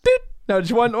cuts. Doot. No,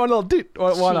 just one little doot,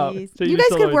 one up. Jeez. So You you're guys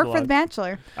still could always work for alive. The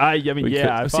Bachelor. I mean,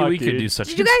 yeah. See, we could do such.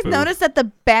 Did a you guys spoof. notice that the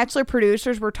Bachelor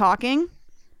producers were talking?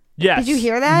 Yes. Did you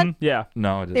hear that? Mhm, yeah.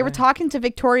 No, did They were talking to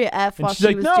Victoria F. And while she's she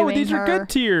like, was no, doing these her are good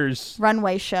tears.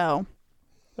 runway show.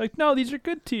 Like, no, these are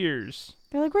good tears.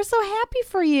 They're like, we're so happy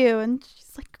for you. And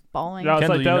she's like bawling. And I was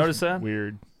Kendall, like, you was notice that?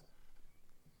 Weird.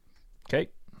 Okay.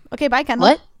 Okay, bye, Kendall.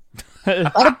 What?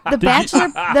 The Bachelor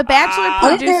I didn't hear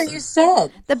what you producers.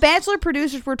 said. The Bachelor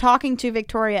producers were talking to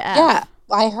Victoria F. Yeah,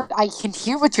 I heard. I can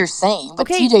hear what you're saying. But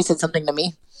Okay. TJ said something to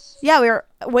me. Yeah, we were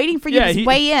waiting for you to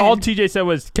weigh in. All TJ said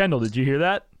was, Kendall, did you hear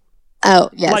that?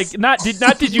 Oh yes. Like, not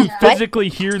did you physically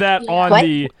hear that on What?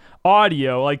 the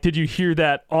audio? Like, did you hear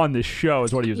that on the show?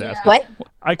 Is what he was asking. What?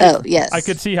 I could, Oh, yes. I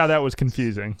could see how that was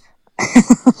confusing.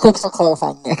 Thanks for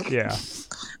clarifying, Nick. Yeah.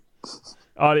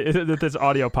 This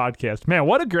audio podcast, man,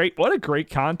 what a great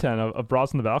content of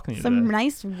Bras on the Balcony Some today.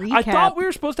 nice recap. I thought we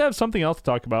were supposed to have something else to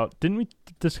talk about. Didn't we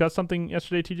discuss something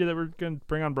yesterday, TJ, that we're going to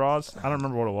bring on Bras? I don't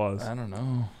remember what it was. I don't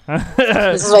know.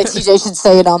 This is why TJ should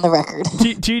say it on the record.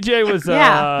 TJ was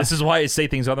Yeah. This is why I say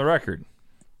things on the record.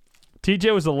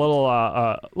 TJ was a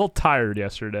little tired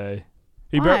yesterday.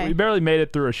 He Why? barely made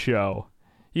it through a show.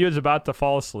 He was about to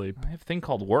fall asleep. I have a thing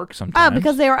called work sometimes. Oh,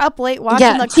 because they were up late watching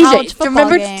Yeah, the college TJ. football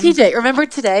Remember game. TJ? Remember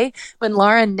today when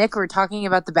Laura and Nick were talking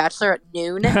about The Bachelor at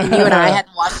noon, and you and I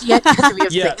hadn't watched it yet because we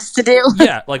have Yeah. things to do.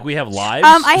 Yeah, like we have lives.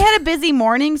 I had a busy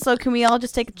morning, so can we all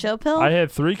just take a chill pill? I had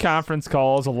 3 conference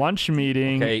calls, a lunch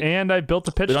meeting, Okay. and I built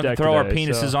a pitch we don't have deck to throw our today,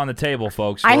 penises so. on the table,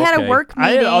 folks. I We're had okay. a work I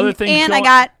had meeting, other things and I going-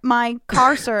 got my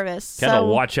car service. Kendall,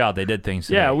 so watch out. They did things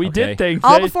today. Yeah, we okay? did things.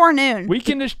 all today. before noon. We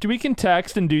can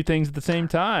text and do things at the same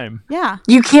time. Yeah.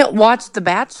 You can't watch The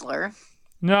Bachelor.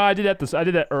 No, I did that. I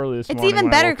did that early this It's morning. even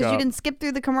when I better woke because you up. can skip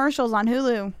through the commercials on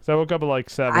Hulu. So I woke up at like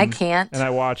 7. I can't. And I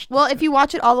watched. Well, if you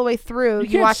watch it all the way through, you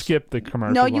can't watch. skip the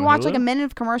commercials. No, you on watch Hulu. like a minute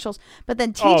of commercials, but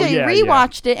then Oh, TJ yeah,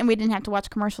 rewatched it, and we didn't have to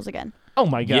watch commercials again. Oh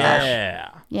my gosh! Yeah.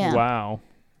 Yeah. Wow.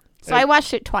 So I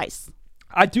watched it twice.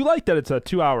 I do like that it's a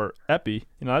 2-hour epi.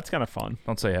 You know, that's kind of fun.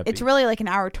 Don't say happy. It's really like an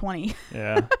hour 20.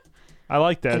 Yeah. I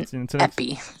like that. It's an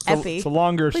Epi. Epi. It's a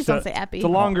longer. Please don't say epi. It's a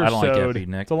longer I don't like sewed. epi,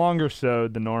 Nick. It's a longer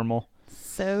sewed than normal.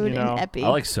 Sewed You know, and epi. I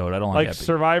like soda. I don't like Like happy.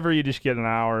 Survivor, you just get an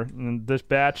hour, and this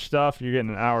batch stuff, you're getting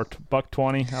an hour,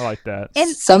 $1.20. I like that. And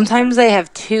Sometimes they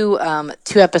have two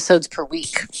episodes per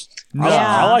week. Yeah.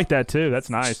 I like that too. That's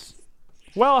nice.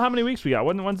 Well, how many weeks we got?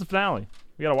 When's the finale?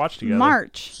 We gotta watch together.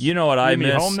 March. You know what I You mean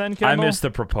miss? home then, I Kendall? miss the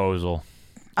proposal.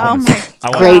 Oh my I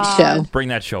want Great God. show. bring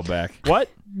that show back. What?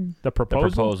 The The proposal?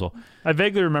 proposal. I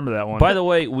vaguely remember that one. By the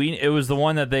way, it was the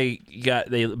one that they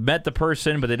met the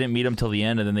person, but they didn't meet him till the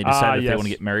end, and then they decided if they yes. want to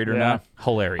get married or Yeah. not.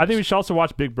 Hilarious. I think we should also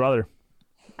watch Big Brother.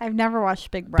 I've never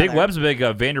watched Big Brother. Big Web's a big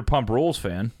Vanderpump Rules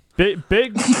fan. Big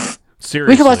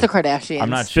Seriously, We can watch The Kardashians. I'm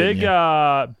not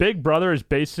shitting you. Big Brother is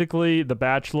basically The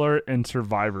Bachelor and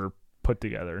Survivor put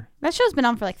together. That show's been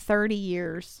on for like 30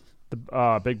 years.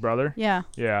 The Big Brother. Yeah.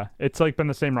 Yeah, it's like been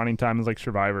the same running time as like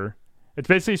Survivor. It's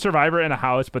basically Survivor in a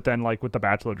house, but then like with the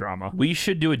Bachelor drama. We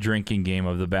should do a drinking game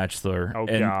of The Bachelor. Oh,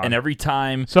 and, God. and every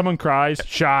time, Someone cries,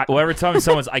 shot. well, every time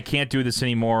someone's, I can't do this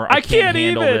anymore. I I can't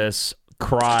handle even. this.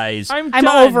 Cries. I'm done.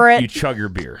 over You it. chug your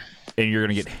beer, and you're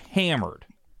gonna get hammered.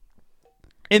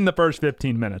 In the first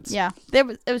 15 minutes. Yeah.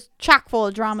 It was chock full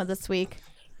of drama this week.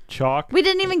 Chalk. We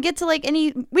didn't even get to we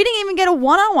didn't even get a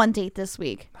one-on-one date this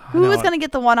week. Who know. is going to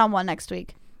get the one-on-one next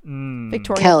week?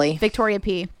 Victoria. Kelly. Victoria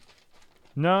P.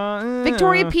 No.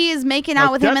 Victoria P is making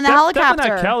out with him in the Definitely helicopter.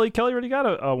 not Kelly. Kelly already got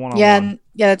a one-on-one.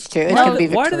 Yeah, that's true. It's Why, gonna be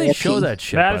why do they Victoria show P. that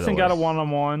shit? by the Madison way? got a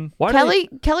one-on-one. Why do they-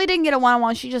 Kelly didn't get a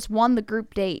one-on-one. She just won the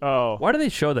group date. Oh. Why do they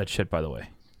show that shit? By the way,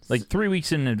 like 3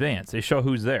 weeks in advance, they show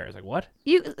who's there. It's like what?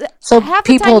 You So half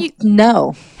people the time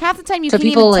know. half the time you so can't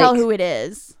people, even tell like- who it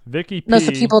is. Vicky P. No,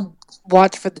 so people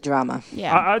watch for the drama.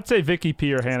 Yeah. I'd say Vicky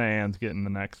P or Hannah Ann's getting the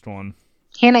next one.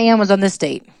 Hannah Ann was on this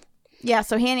date. Yeah,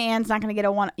 so Hannah Ann's not going to get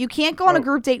a one. You can't go on a Oh.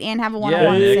 group date and have a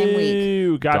one-on-one the same week.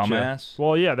 Ew, gotcha. Dumbass.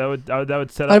 Well, yeah, that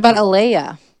would set What up. about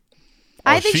Alea?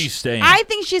 I Oh, think she's staying. I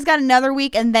think she's got another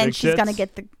week, and then Big she's going to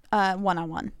tits? get the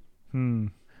one-on-one.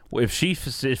 Well, if she's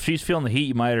feeling the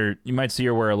heat, you might see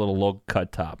her wear a little low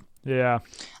cut top. Yeah.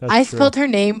 That's I true. spelled her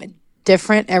name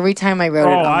different every time I wrote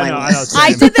it Oh, on I my know, I list. know.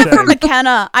 I Same, did that for same.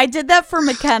 McKenna. I did that for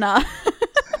McKenna.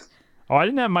 Oh, I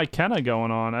didn't have Mike Kenna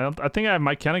going on. I think I have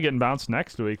Mike Kenna getting bounced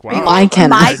next week. Wow. Mike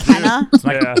Kenna. Mike Kenna.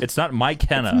 Yeah. It's not Mike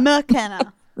Henna.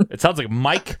 McKenna. It sounds like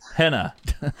Mike Henna.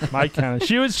 Mike Kenna.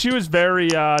 She was very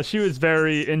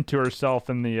into herself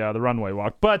in the runway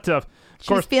walk. But of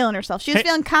She was course, feeling herself. She was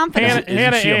feeling confident. Hannah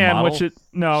Isn't she a Ann, model? which is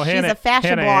no, She's Hannah a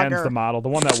fashion Hannah Ann's blogger. the model. The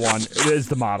one that won is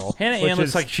the model. Hannah which Ann looks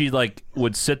is- like she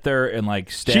would sit there and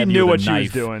like stab She you knew with what a she was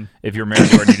knife doing. if you're married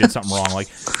to her and you did something wrong. Like,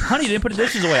 honey, you didn't put the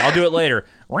dishes away. I'll do it later.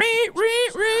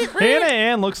 Hannah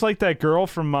Ann looks like that girl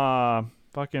from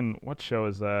fucking what show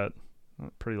is that?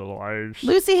 Pretty Little Liars.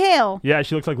 Lucy Hale. Yeah,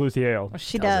 she looks like Lucy Hale.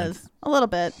 She doesn't. does. A little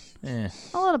bit. Eh.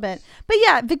 A little bit. But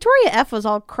yeah, Victoria F was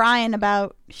all crying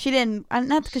about she didn't,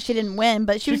 not because she didn't win,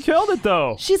 but She killed it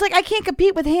though. she's like, I can't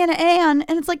compete with Hannah Ann.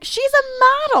 And it's like, she's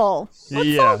a model.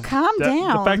 Let's all calm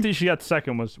down. The fact that she got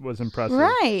second was impressive.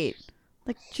 Right.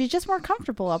 Like, she's just more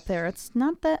comfortable up there. It's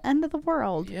not the end of the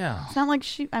world. Yeah. It's not like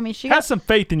she Have got some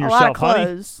faith in a lot of yourself, honey.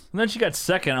 clothes. And then she got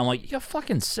second. I'm like, you got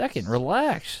fucking second.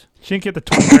 Relax. She didn't get the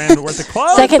 20 grand worth of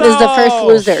clothes. Second is the first though.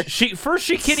 loser.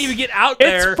 She can't even get out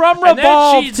there. It's from and then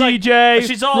Revolve, she's like- TJ.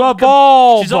 she's all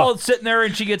Revolve. She's all sitting there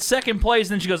and she gets second place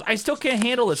and then she goes, I still can't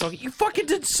handle this. I'm like, you fucking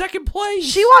did second place.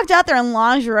 She walked out there in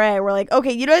lingerie. We're like,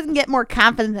 okay, you don't get more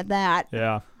confident than that.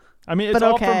 Yeah. I mean, it's But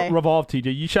all okay. from Revolve,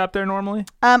 TJ. You shop there normally?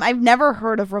 I've never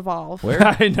heard of Revolve. Where?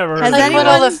 I never heard Has of Like it. what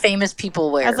all anyone- the famous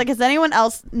people wear. I was like, has anyone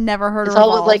else never heard it's of all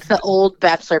Revolve? with like the old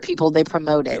Bachelor people. They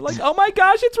promote it. Like, oh my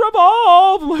gosh, it's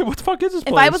Revolve. I'm like, what the fuck is this if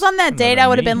place? I was on that date, what I I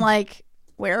would have been mean. like,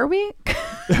 where are we?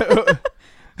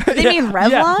 They mean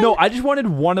Revlon? Yeah, no, I just wanted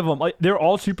one of them. Like, they're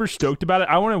all super stoked about it.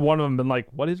 I wanted one of them been like,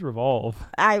 what is Revolve?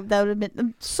 That would have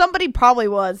been somebody probably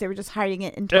was. They were just hiding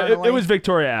it internally. It was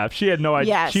Victoria F. She had no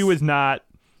idea. Yes. She was not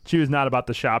about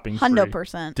the shopping. spree.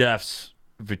 100%. Def's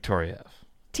Victoria F.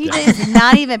 TJ is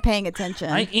not even paying attention.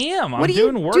 I am. What I'm are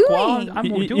you doing work doing? while I'm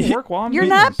doing work while I'm You're doing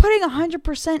not this. putting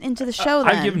 100% into the show.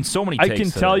 Then I've given so many I takes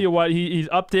can tell today. you what he's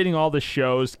updating all the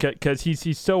shows because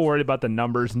he's so worried about the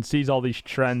numbers and sees all these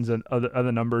trends and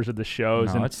other numbers of the shows.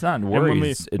 No, and it's not and when worries. we-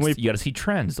 It's when we- you got to see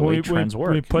trends. The when way we- trends when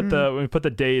work. we put the when we put the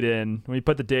date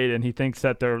in, he thinks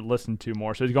that they're listened to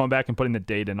more. So he's going back and putting the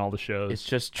date in all the shows. It's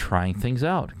just trying things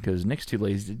out because Nick's too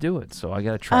lazy to do it. So I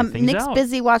got to try things Nick's out.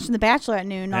 busy watching The Bachelor at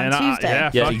noon on And Tuesday.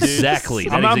 Yeah, fuck, dude. exactly.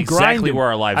 That I'm is exactly grinding. where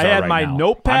our lives I are had right my now.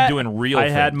 notepad. I'm doing real I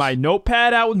had things. my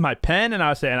notepad out with my pen, and I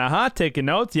was saying, taking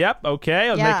notes. Yep, okay.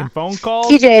 I was Yeah. making phone calls.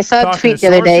 TJ, I saw a talking tweet to the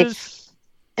other day, sources.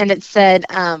 and it said,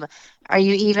 "Are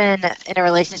you even in a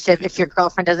relationship if your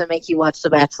girlfriend doesn't make you watch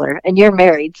The Bachelor?" And you're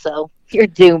married, so you're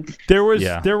doomed. There was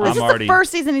Yeah, there was. This is I'm already- the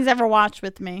first season he's ever watched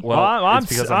with me. Well, I'm it's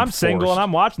because I'm single forced. and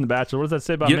I'm watching The Bachelor. What does that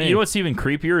say about You, me? you know what's even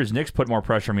creepier is Nick's put more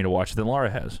pressure on me to watch it than Laura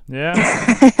has. Yeah.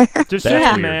 Just That's saying,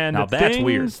 weird. man. Now the that's things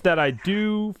weird. that I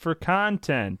do for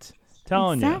content.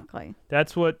 Telling you. Exactly.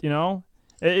 That's what,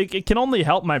 it can only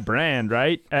help my brand,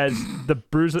 right? As the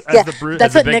bruise as Yeah, the bruise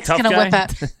that's as a what big Nick's tough gonna guy? whip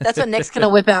out. That's what Nick's gonna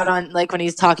whip out on, like when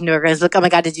he's talking to her. He's like, "Oh my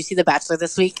god, did you see The Bachelor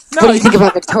this week? No, What do you think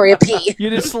about Victoria P?" You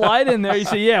just slide in there, you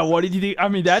say, yeah, what did you think? I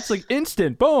mean, that's like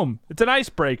instant. Boom. It's an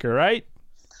icebreaker, right?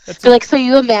 You're like, "So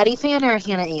you a Maddie fan or a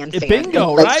Hannah Ann fan?"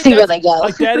 Bingo, like, right? See where That's- they go.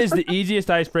 Like that is the easiest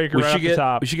icebreaker We right should off the get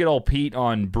top. we should get all Pete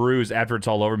on Bruise after it's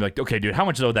all over and be like, okay, dude, how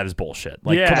much of that is bullshit?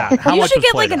 Like, Yeah. come on, how You much should was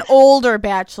get like played an out? older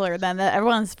Bachelor then that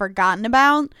everyone's forgotten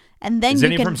about, and then Is you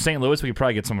anyone can. from St. Louis? We could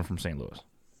probably get someone from St. Louis.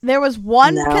 There was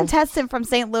one No. contestant from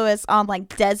St. Louis on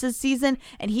like Dez's season,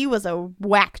 and he was a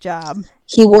whack job.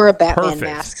 He wore a Batman Perfect.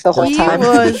 mask the whole He time.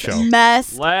 was Show.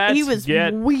 mess. Let's he was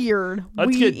get- weird.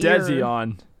 Let's get weird. Desi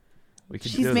on. We could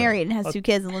She's do married and has 2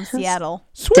 kids and lives in Seattle.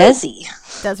 Desi.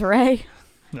 Desiree.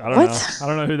 I don't What? know. I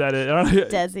don't know who that is. I don't know.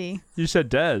 Desi. You said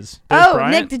Des. Oh,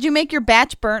 Bryant? Nick, did you make your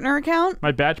Batch Burner account?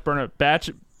 My batch on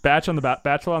the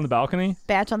Bachelor on the balcony?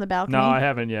 Batch on the balcony? No, I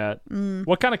haven't yet.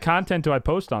 What kind of content do I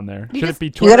post on there? You Should just- it be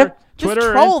You Twitter? gotta- Just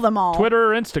Twitter, troll them all.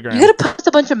 Twitter or Instagram? You gotta post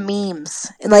a bunch of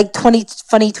memes and like 20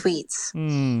 funny tweets.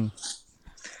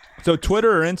 So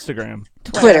Twitter or Instagram?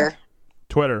 Twitter.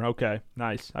 Twitter. Okay,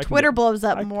 nice. I can Twitter do- blows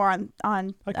up more on I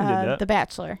can do that. The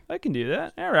Bachelor. I can do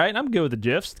that. All right, I'm good with the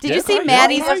gifs. Did you see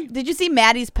Maddie's? Did you see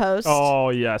Maddie's post? Oh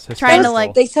yes, Trying to, hysterical.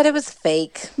 like- They said it was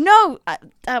fake. No,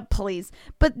 please.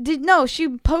 But she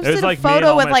posted like a me and photo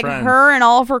all with my like friends. her and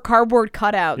all of her cardboard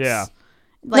cutouts. Yeah.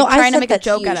 Like No, I trying to sent make a that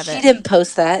joke you. out of She it. didn't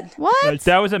post that. What? Like,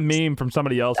 that was a meme from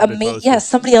somebody else. that they posted. Yes,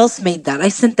 somebody else made that. I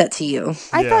sent that to you.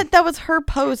 I Yeah. thought that was her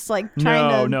post, like trying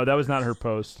to. No, that was not her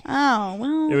post. Oh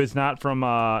well. It was not from.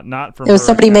 Not from. It was her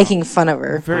somebody account. making fun of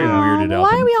her. Very Oh, weirded out. why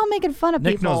that are we all making fun of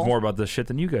Nick people? knows more about this shit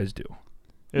than you guys do.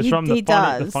 It was He- from he the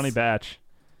does. funny batch.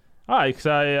 Because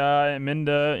I am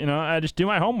into I just do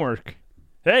my homework.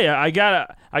 Hey, I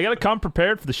gotta come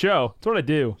prepared for the show. That's what I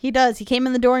do. He does. He came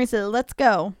in the door and he said, "Let's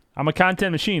go." I'm a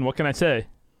content machine. What can I say?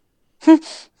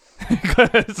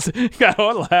 Got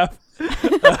one laugh.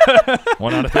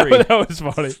 1 out of 3. That was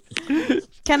funny.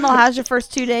 Kendall, how's your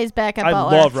first 2 days back at I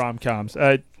Butler? love rom-coms.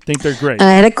 I think they're great.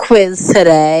 I had a quiz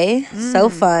today. So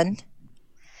fun.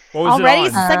 What was Already? it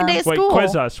It's the on? second day of Wait, school.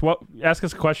 quiz us. Ask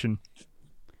us a question.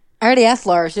 I already asked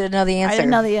Laura. She didn't know the answer. I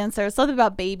didn't know the answer. It's something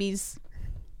about babies.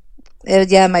 It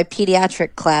was, my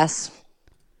pediatric class.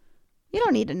 You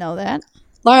don't need to know that.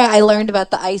 Laura, I learned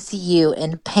about the ICU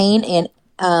and pain and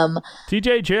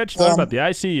TJ Judge talking about the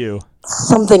ICU.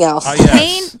 something else. Oh,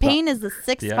 yes. Pain is the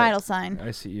sixth Yeah. vital sign.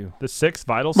 I see you. The 6th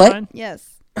vital What? sign?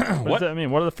 Yes. What does that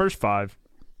mean? What are the first 5?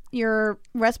 Your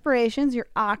respirations, your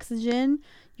oxygen,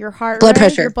 your heart Blood rate,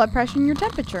 pressure. your blood pressure, and your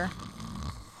temperature.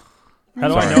 How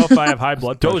do I Sorry. know if I have high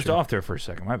blood pressure? Dozed off there for a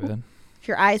second. My bad. If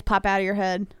your eyes pop out of your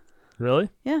head. Really?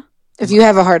 Yeah. If you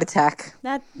have a heart attack.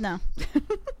 No.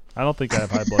 I don't think I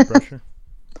have high blood pressure.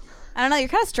 I don't know. You're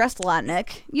kind of stressed a lot,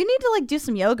 Nick. You need to do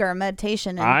some yoga or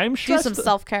meditation and I'm do some stressed.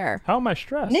 self-care. How am I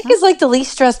stressed? Nick is like the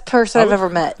least stressed person I've ever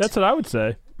met. That's what I would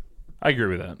say. I agree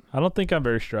with that. I don't think I'm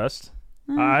very stressed.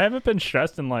 I haven't been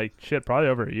stressed in probably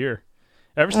over a year.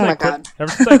 Ever since my I quit, God.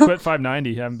 ever since I quit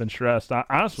 590, I haven't been stressed.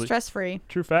 Honestly, Stress-free.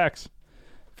 true facts.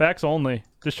 Facts only.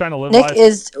 Just trying to live Nick life.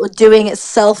 is doing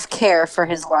self-care for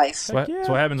his life. So what, yeah.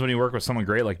 so what happens when you work with someone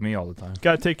great like me all the time?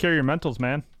 Gotta take care of your mentals,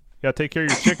 man. Gotta take care of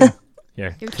your chicken.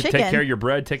 Yeah. Your Take chicken. care of your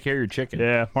bread. Take care of your chicken.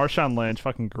 Yeah, Marshawn Lynch,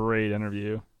 fucking great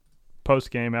interview.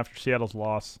 Post game after Seattle's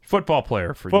loss. Football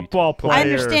player for Football you. player. I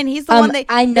understand. He's the one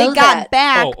I they know got that.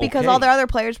 back Oh, because okay. all their other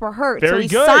players were hurt. so Very he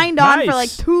good. signed on for Nice.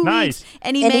 like 2 Nice. weeks,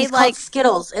 and he And made he's called like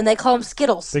Skittles, and they call him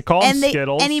Skittles. They call him and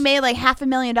Skittles. he made like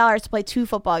 $500,000 to play 2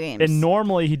 football games. And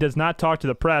normally he does not talk to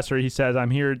the press, or he says, I'm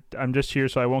just here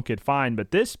so I won't get fined. But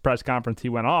this press conference, he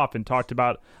went off and talked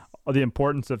about the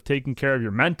importance of taking care of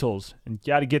your mentals. And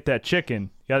you got to get that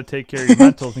chicken. You got to take care of your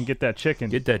mentals and get that chicken.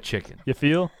 Get that chicken. You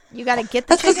feel? you got to get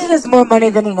the That's because he chicken. has more money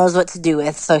than he knows what to do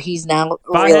with, so he's now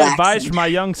If I had advice relaxing. from my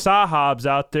young Sahabs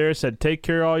out there, said take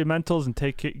care of all your mentals and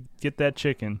get that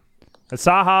chicken. A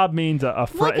Sahab means a Look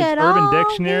friend. at Urban all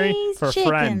Dictionary these for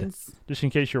friend. chickens. Just in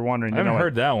case you're wondering. I You haven't know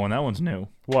heard that one. That one's new.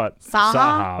 what?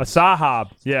 Saha? A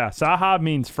Sahab. Yeah, Sahab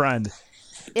means friend.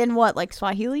 In what, like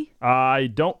Swahili? I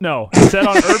don't know. It said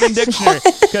on Urban Dictionary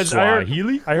because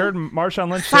Swahili? I heard Marshawn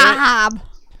Lynch say it. Sahab.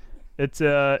 It's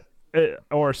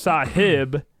or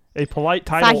sahib, a polite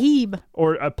title Sahib.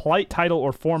 or a polite title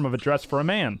or form of address for a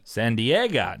man. San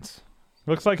Diegans.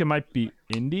 Looks like it might be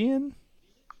Indian.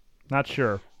 Not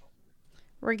sure.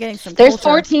 We're getting some There's culture.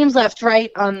 4 teams left,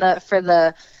 right, for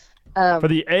the For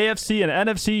the AFC and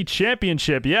NFC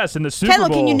championship, yes, in the Super Kendall,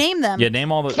 Bowl. can you name them? Yeah,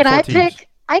 name all the Can 4 I teams. pick?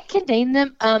 I can name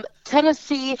them.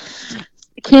 Tennessee,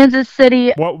 Kansas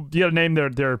City, What you got to name their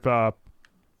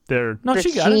No, the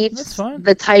she got it. Chiefs, That's fine.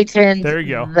 the Titans. There you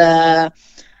go. The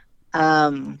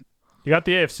You got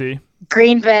the AFC.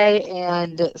 Green Bay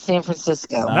and San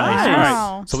Francisco. Nice. All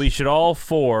Wow. right. So we should all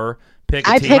 4 pick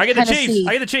a I team. picked I get the Tennessee. Chiefs.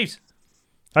 I get the Chiefs.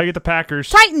 I get the Packers.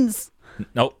 Titans.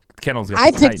 Nope. Kendall's got I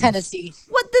the picked Titans. Tennessee.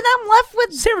 What then I'm left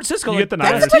with? San Francisco. You get the like,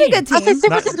 Niners. That's a pretty good I said team. San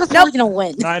Francisco's probably gonna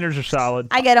win. Niners are solid.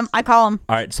 I get them. I call them.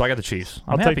 All right, so I got the Chiefs.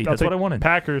 I'm I'll happy. take That's what I wanted.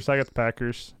 Packers. I got the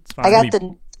Packers. It's fine. I got me- the Go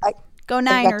I got the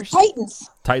Niners. Titans.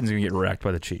 Titans are gonna get wrecked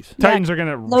by the Chiefs. Titans are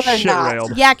gonna No, they're shit not.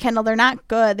 railed. Yeah, Kendall, they're not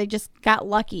good. They just got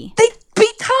lucky. They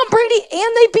beat Tom Brady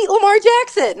and they beat Lamar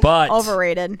Jackson. But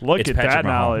Overrated. Look It's at Patrick that Mahomes.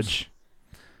 knowledge.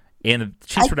 and the I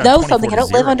Chiefs were down know 24 something. I don't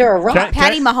to live 0. under a rock.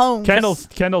 Patty Mahomes.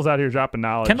 Kendall's out here dropping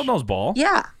knowledge. Kendall knows ball.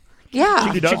 Yeah.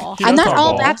 Yeah. She does. She I'm does not talk all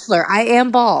ball. bachelor. I am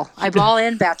ball. I ball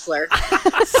and bachelor.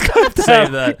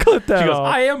 Save that. Clip that She goes, off.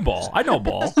 I am ball. I know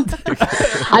ball.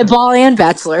 I ball and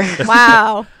bachelor.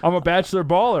 Wow. I'm a bachelor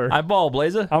baller. I ball,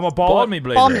 Blazer. I'm a baller. Ball me,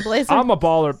 Blazer. Ball me, Blazer. I'm a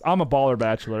baller. I'm a baller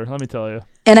bachelor. Let me tell you.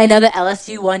 And I know that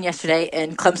LSU won yesterday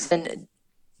and Clemson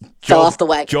fell off the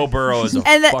wagon. Joe Burrow is a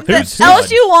And the fucking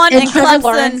LSU won And and Trevor Clemson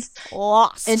Lawrence.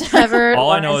 lost. And Trevor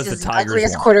All I know Lawrence is the the Tigers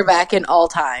ugliest won. quarterback in all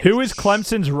time. Who is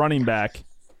Clemson's running back?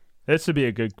 This would be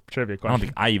a good trivia I don't question.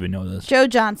 think I even know this. Joe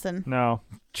Johnson. No,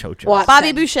 Chocho. Watson.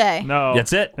 Bobby Boucher. no.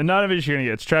 That's it? And none of it you're gonna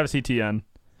get. It's Travis Etienne.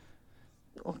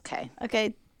 Okay.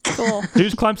 Okay, cool.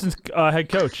 Who's Clemson's head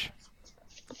coach?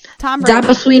 Tom Brady.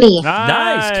 Dabo Sweeney.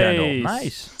 Nice, Kendall.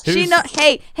 Nice. She Who's- know.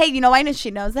 Hey, you know why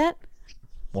she knows that?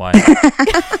 Why?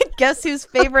 Guess whose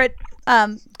favorite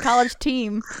college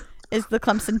team is the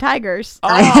Clemson Tigers?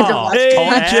 I had to watch Hey,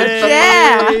 Clemson.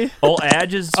 Yeah. Oh,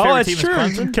 Adge's favorite Oh, that's team true.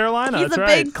 is Clemson? Carolina. He's that's a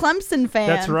right. big Clemson fan.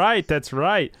 That's right. That's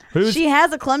right. Who's She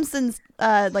has a Clemson's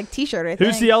T-shirt. I think.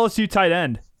 who's the LSU tight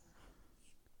end?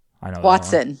 I know that one.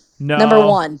 Watson. No. Number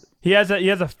 1. He has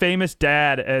a famous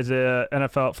dad as a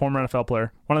former NFL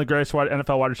player, one of the greatest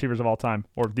NFL wide receivers of all time,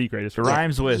 or the greatest. It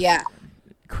rhymes with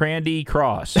Crandy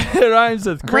Cross. It rhymes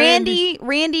with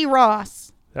Randy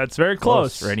Ross. That's very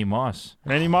close. Randy Moss.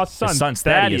 Randy Moss' son. His son's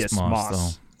Thaddeus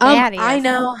Moss. I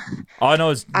know. All I know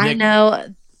is I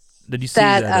know. Did you see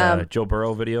that Joe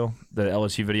Burrow video, the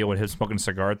LSU video with him smoking a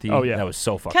cigar at the? Oh yeah, that was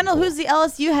so fucking. Kendall, cool. who's the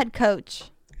LSU head coach?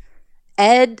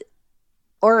 Ed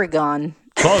Oregon.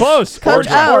 Close. Coach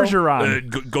Orgeron.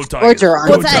 Go Tigers. Orgeron.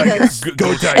 Go Tigers.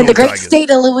 Go Tigers. In the great state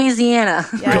of Louisiana.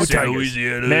 Yeah. Go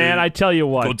Louisiana. Man, I tell you Go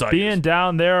what, Tigers. being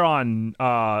down there on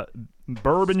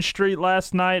Bourbon Street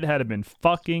last night had been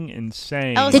fucking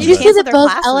insane. LSU Did you see canceled that their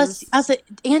both classes.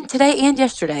 and today and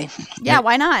yesterday? Yeah,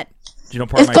 why not? Do you know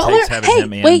part of my Butler? takes having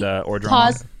him and wait, Orgeron?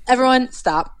 pause. Everyone,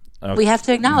 stop. Okay. We have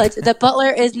to acknowledge that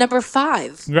Butler is number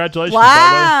 5. Congratulations,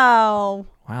 Wow.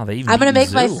 Wow, they even. I'm gonna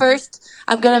beat make my Mizzou. first.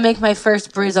 I'm gonna make my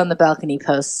first Bruise on the Balcony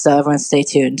post. So everyone, stay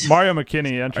tuned. Mario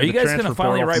McKinney entered Are you the guys transfer gonna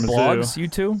finally portal write from Mizzou. blogs, you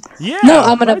two? Yeah. No,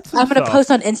 I'm write some gonna stuff. post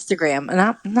on Instagram, and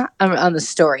I'm on the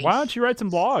story. Why don't you write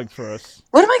some blogs for us?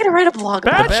 What am I gonna write a blog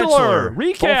about? Bachelor Bachelor. Both of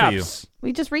you. recaps.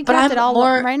 We just I'm recapped it all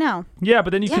more- right now. Yeah, but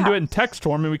then you can Yeah. do it in text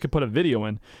form, and we could put a video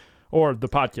in, or the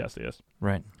podcast, I guess,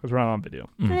 Right. because we're not on video.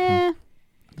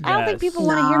 I don't think people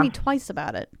want to hear me twice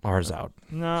about it. Ours out.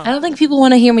 No, I don't think people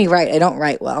want to hear me write. I don't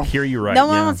write well. Hear you right. No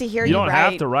one yeah. wants to hear you you don't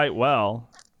right. have to write well.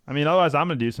 I mean, otherwise, I'm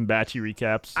gonna do some batchy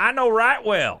recaps. I know right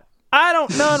well. I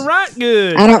don't none write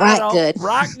good. I don't write good.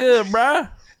 Right good, bruh.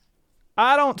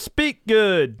 I don't speak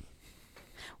good.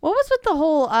 What was with the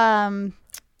whole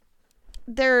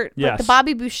like Yes. the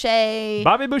Bobby Boucher,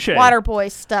 Bobby Boucher.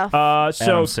 Waterboy stuff? So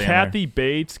Adam Sandler. Kathy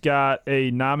Bates got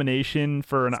a nomination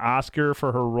for an Oscar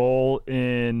for her role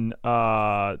in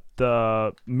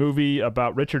the movie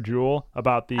about Richard Jewell,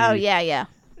 about the oh yeah.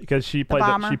 because she played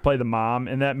bomber. she played the mom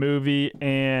in that movie,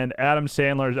 and Adam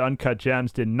Sandler's Uncut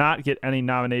Gems did not get any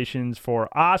nominations for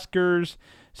Oscars,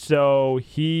 so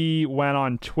he went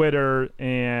on Twitter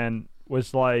and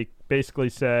was like, basically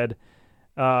said,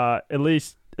 at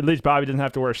least Bobby doesn't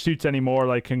have to wear suits anymore.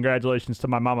 Like, congratulations to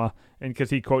my mama, and because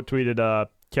he quote tweeted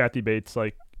Kathy Bates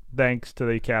like, thanks to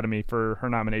the Academy for her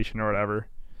nomination or whatever.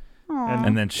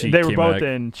 And then They were came both back.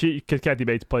 in because Kathy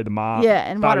Bates played the mom. Yeah,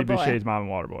 and Bobby Waterboy. Boucher's mom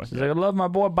and Waterboy. She's like, I love my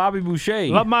boy Bobby Boucher.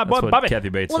 Love my boy That's what Bobby. Kathy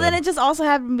Bates Well, said. then it just also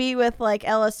happened to be with like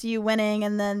LSU winning,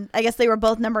 and then I guess they were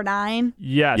both number 9.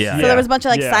 Yes. Yeah. So there was a bunch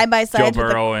of like Yeah. side by Joe sides with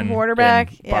Burrow the and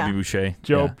quarterback. and Bobby Boucher.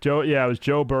 Joe. Yeah. Yeah, it was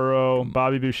Joe Burrow,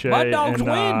 Bobby Boucher. My dogs and,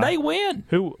 win. They win.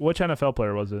 Which NFL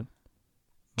player was it?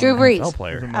 Drew NFL Brees.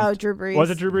 player. Oh, Drew Brees. Was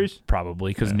it Drew Brees?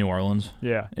 Probably because New Orleans.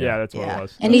 Yeah, Yeah. that's what Yeah. it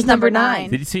was. And he's number 9.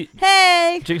 Did you see?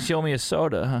 Hey, Jinx, you owe me a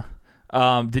soda,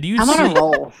 huh? Did you I'm see? on a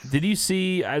roll. Did you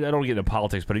see? I don't get into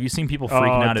politics, but have you seen people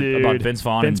freaking out dude. about Vince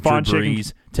Vaughn Vince and Drew Vaughn shaking-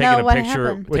 Brees taking No, a what picture,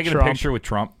 happened? With taking a Trump. picture with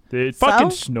Trump? Dude, So?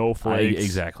 fucking snowflakes.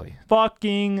 Exactly.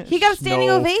 Fucking He got a standing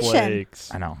ovation.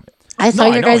 I know. I saw No,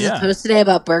 I your know, guys' yeah. post today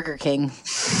about Burger King.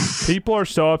 People are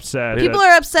so upset. people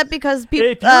are upset because If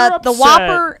you're the upset-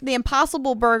 Whopper, the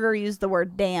Impossible Burger, used the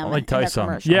word "damn" Let me in tell you their something.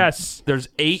 commercial. Yes. There's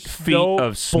 8 feet Snow-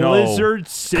 of snow Blizzard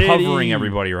City. covering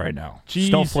everybody right now. Jesus.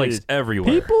 Snowflakes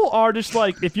everywhere. People are just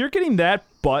like, if you're getting that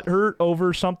butthurt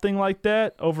over something like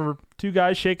that, over two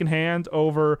guys shaking hands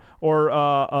over, or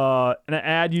an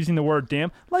ad using the word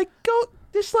damn, like, go,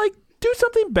 just like, do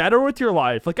something better with your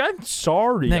life. Like, I'm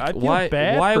sorry. Nick, I feel why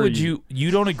bad for would you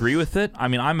don't agree with it? I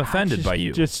mean, I'm offended by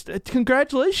you. Just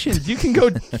congratulations. You can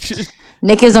go.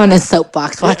 Nick is on his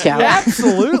soapbox. Watch out.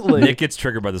 Absolutely. Nick gets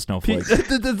triggered by the snowflakes.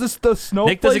 the snowflake.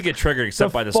 Nick doesn't get triggered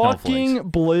except by the snowflakes. fucking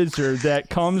blizzard that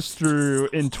comes through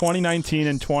in 2019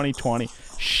 and 2020.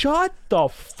 Shut the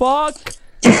fuck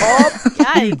up,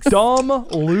 you Yikes. dumb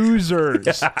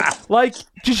losers. Like,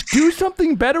 just do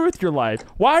something better with your life.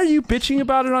 Why are you bitching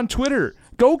about it on Twitter?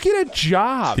 Go get a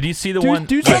job. Did you see the do, one?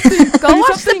 Do something. Go do watch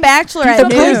something- The Bachelor do at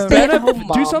something noon. Stay-at-home do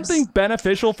moms. something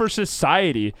beneficial for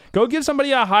society. Go give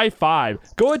somebody a high five.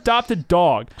 Go adopt a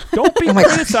dog. Don't be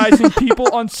criticizing people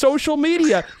on social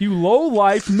media. You low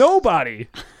life nobody.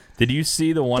 Did you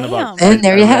see the one about? Damn. And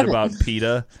there I you read have it. about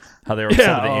PETA, how they were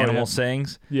upset with the animal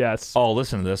sayings. Yes. Oh,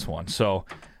 listen to this one. So,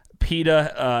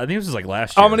 PETA, I think this was like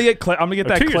last year. I'm gonna get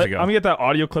that 2 years clip. ago. I'm gonna get that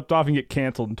audio clipped off and get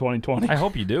canceled in 2020. I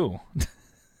hope you do.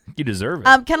 You deserve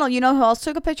it. Kendall, you know who else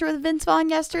took a picture with Vince Vaughn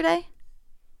yesterday?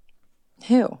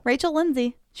 Who? Rachel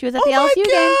Lindsay. She was at oh the LSU game.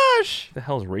 my gosh! What the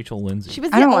hell is Rachel Lindsay? She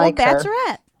was I the don't old like her.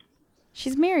 bachelorette.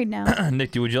 She's married now.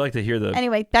 Nick, would you like to hear the?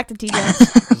 Anyway, back to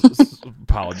TJ.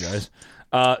 Apologize.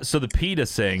 So the PETA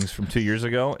sayings from 2 years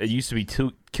ago. It used to be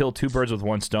kill 2 birds with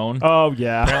 1 stone. Oh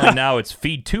yeah, Apparently now it's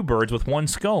feed 2 birds with 1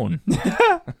 scone.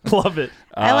 love it.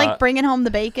 I like bringing home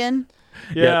the bacon.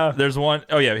 Yeah. There's one.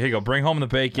 Oh yeah, here you go. Bring home the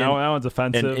bacon. That one's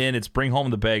offensive. And it's bring home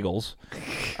the bagels.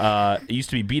 It used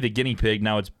to be the guinea pig.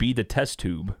 Now it's be the test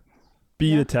tube.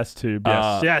 Be the test tube.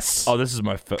 Yes. Yes. Oh, this is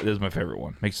my favorite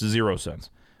one. Makes 0 sense.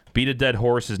 Beat a dead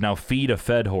horse is now feed a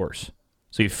fed horse.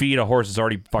 So you feed a horse that's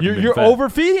already fucking been You're fed.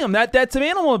 overfeeding him. That's an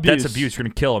animal abuse. That's abuse. You're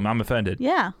gonna kill him. I'm offended.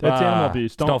 Yeah. That's animal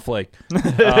abuse. Don't Snowflake.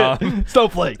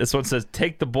 Snowflake. This one says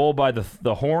take the bull by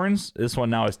the horns. This one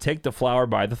now is take the flower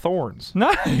by the thorns.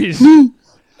 Nice.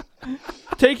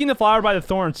 Taking the flower by the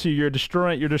thorns, so you're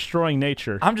destroying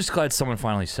nature. I'm just glad someone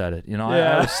finally said it. You know,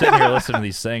 Yeah. I was sitting here listening to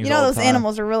these things. You know all those the time.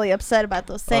 animals are really upset about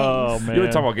those things. Oh man. You were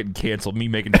talking about getting canceled. Me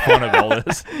making fun of all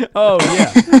this. Oh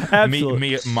yeah. Absolutely.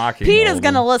 me mocking. PETA's all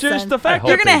gonna of listen. Just the fact I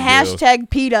You're hope gonna they do. hashtag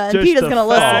PETA, and Just PETA's the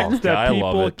gonna fact listen. that I love people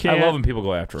it. I love can't- when people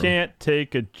go after him. Can't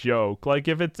take a joke. Like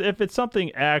if it's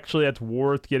something actually that's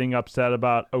worth getting upset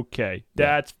about, okay,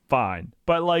 that's fine.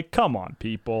 But like, come on,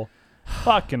 people.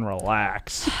 Fucking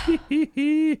relax.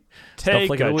 Take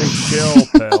Snowflake of a the week. chill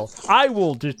pill. I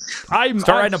will just. Start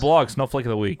writing a blog. Snowflake of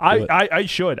the week. Do it. I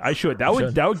should.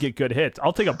 That would get good hits.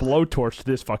 I'll take a blowtorch to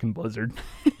this fucking blizzard.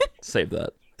 Save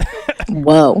that.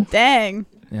 Whoa. Dang.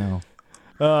 Yeah.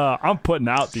 I'm putting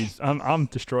out these. I'm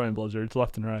destroying blizzards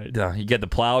left and right. Yeah. You get the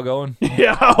plow going.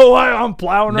 Yeah. Oh, I'm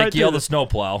plowing right Nick through yell the this. snow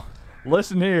plow.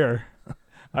 Listen here.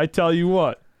 I tell you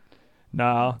what.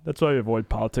 Nah, that's why we avoid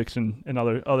politics and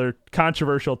other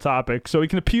controversial topics, so we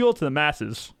can appeal to the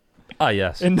masses Ah,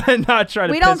 yes. and then not try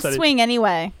to. We piss don't at it. swing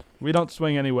anyway. We don't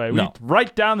swing anyway. No. We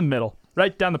right down the middle,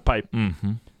 right down the pipe.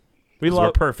 Mm-hmm. We We're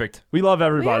love. perfect. We love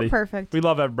everybody. We are perfect. We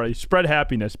love everybody. Spread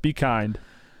happiness. Be kind.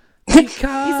 You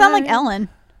sound like Ellen.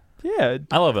 Yeah,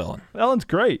 I love Ellen. Ellen's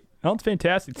great. Ellen's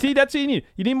fantastic. See, that's what you need.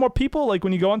 You need more people. Like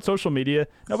when you go on social media,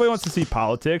 nobody wants to see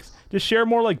politics. Just share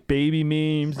more like baby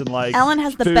memes and like. Ellen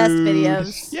has the best food.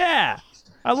 videos. Yeah,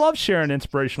 I love sharing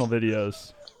inspirational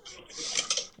videos.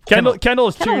 Kendall is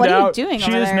Kendall, tuned what are you out. doing She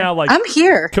over is there? now like I'm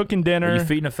here. cooking Are dinner. you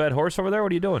feeding a fed horse over there?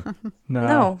 What are you doing?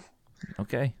 No.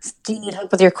 Okay. Do you need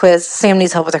help with your quiz? Sam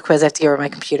needs help with her quiz. I have to give her my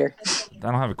computer. I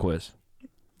don't have a quiz.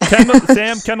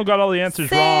 Kendall got all the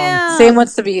answers wrong. Sam. Sam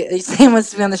wants to be on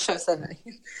the show Sunday.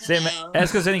 Sam,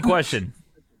 ask us any question.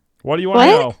 What do you want to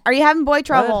What? know? Are you having boy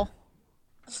trouble?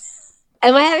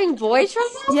 Am I having boy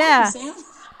trouble? Yeah.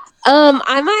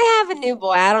 I might have a new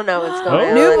boy. I don't know what's going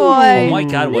on. New Oh boy. my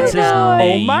God, what's his Oh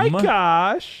name? my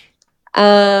gosh.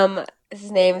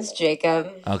 His name is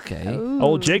Jacob. Okay.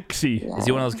 Old Jakesy. Is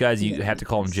he one of those guys you have to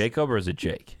call him Jacob or is it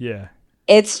Jake? Yeah.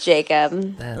 It's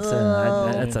Jacob. That's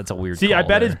a weird. See, call I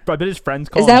bet there. his friends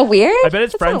call Is him. that weird? I bet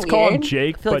his That's friends not call him weird.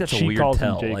 Jake, I feel like but that's a she weird calls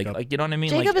tell. him Jacob. Like you know what I mean?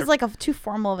 Jacob like, is like too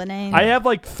formal of a name. I have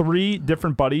like 3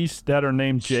 different buddies that are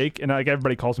named Jake, and like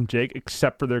everybody calls him Jake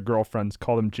except for their girlfriends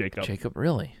call him Jacob. Jacob,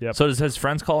 really? Yep. So does his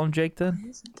friends call him Jake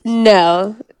then?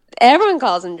 No. Everyone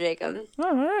calls him Jacob.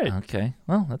 All right. Okay.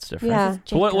 Well, that's different. Yeah.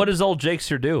 So what does old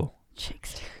Jakester do?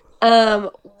 Shakespeare.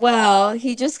 Well,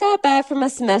 he just got back from a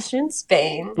semester in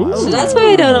Spain. So that's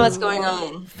why I don't know what's going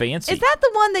on. Fancy. Is that the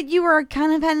one that you were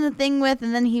kind of having a thing with,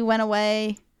 and then he went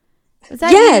away? Was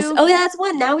that Yes. you? Oh, yeah, that's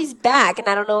one. Now he's back, and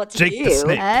I don't know what to Jake do. the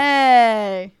Snake.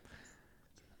 Hey.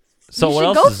 so you what should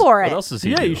else go is, for What it. else does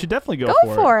he Yeah, do? you should definitely Go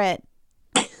for it.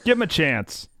 Give him a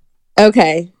chance.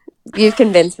 Okay. You've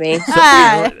convinced me.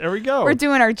 Hi. There we go. We're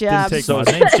doing our job. take So his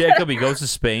name's Jacob. He goes to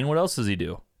Spain. What else does he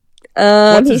do?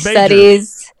 What's He his major?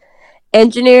 studies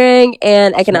engineering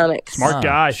and economics. Smart Ah,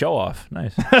 guy. Show off.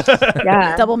 Nice.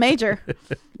 Yeah. Double major.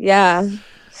 Yeah.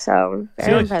 So,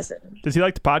 very See? impressive. Does he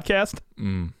like the podcast?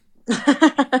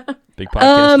 Big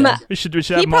podcast. guy. We should have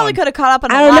He him probably on. could have caught up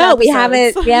on. I a don't lot know. of We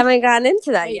episodes. haven't gotten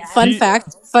into that yet. Fun Do you-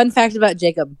 fact about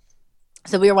Jacob.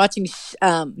 So we were watching.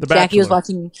 Jackie was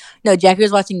Bachelor.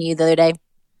 watching you the other day,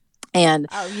 and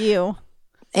Oh, you.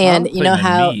 you know Thinking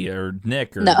how me or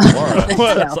Nick or No. Laura.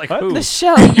 It's like who? The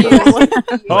show. You.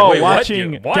 Oh, Wait, what?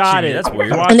 watching. You're watching Got me, it. that's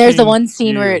weird. and there's the Watching one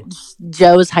scene you. where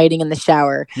Joe's hiding in the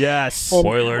shower. Yes. And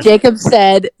Spoilers. Jacob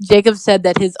said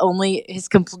that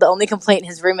the only complaint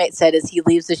his roommate said is he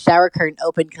leaves the shower curtain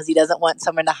open because he doesn't want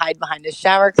someone to hide behind his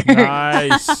shower curtain.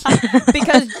 Nice.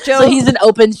 Because Joe. So he's an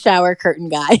open shower curtain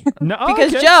guy. No,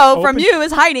 because okay. Joe Open- from you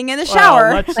is hiding in the Well,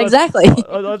 shower. Exactly.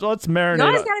 Let's marinate. You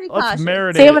always gotta be Let's cautious.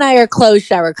 marinate. Sam and I are closed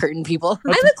shower curtain people.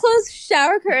 I'm a closed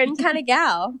shower curtain kind of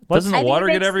gal. Doesn't I the think water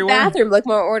it get makes everywhere? The bathroom look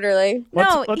more orderly.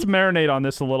 No, Let's marinate on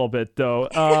this a little bit, though.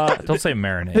 Don't say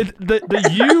marinade.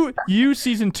 the you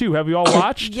season 2. Have you all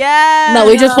watched? Yeah. No,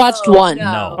 we just watched one.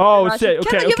 No. Oh, Watch it's it. okay.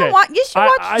 Kendall, you Okay. haven't watched. You should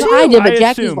watch I, two. I did, but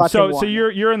Jackie's assume. watching So one.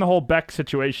 you're in the whole Beck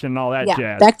situation and all that Yeah,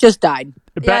 jazz. Beck just died.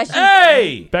 Yeah,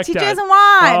 Hey! Beck TJ died. hasn't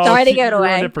watched. Sorry to she give it away.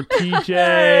 ruined it for TJ.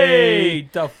 Hey!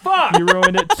 The fuck? You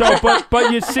ruined it. So, but you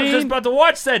I'm just seen, about to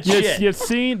watch that shit. you've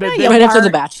seen that Yeah, Right after The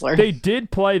Mark. Bachelor. they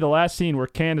did play the last scene where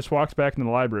Candace walks back into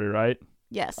the library, right?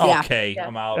 Yes. Yeah. Okay,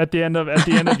 I'm out. At the end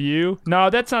of you. No,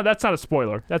 that's not a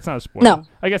spoiler. That's not a spoiler. No.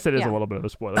 I guess it is Yeah. a little bit of a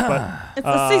spoiler. But It's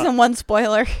the season 1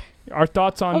 spoiler. our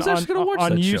thoughts on I was actually gonna watch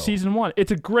that you show. season 1.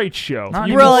 It's a great show. Not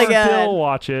You really can still good.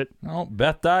 watch it. Oh,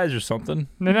 Beth dies or something.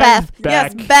 And then Beth.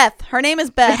 Beck. Yes, Beth. Her name is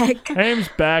Beth. Her name's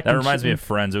Beck. That and reminds she- me of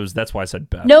Friends. That's why I said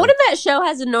Beth. No one in that show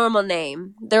has a normal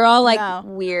name. They're all like No.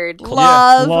 weird.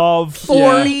 Love. Love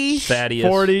 40. Thaddeus.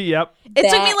 40. Yep. It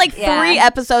took me like 3 Yeah.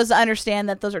 episoes to understand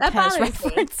that those are That tennis bothers me.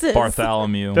 references.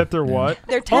 Bartholomew. That they're what?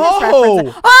 They're tennis Oh!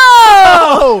 references.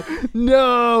 Oh! Oh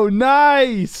no!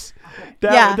 Nice.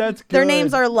 Yeah. That's good. Their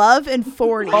names are Love and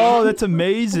 40. Oh, that's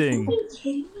amazing.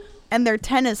 And they're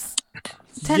tennis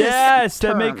Yes, that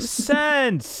terms. makes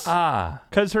sense. Ah.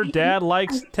 Because her dad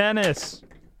likes tennis.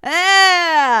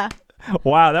 Yeah.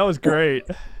 Wow, that was great.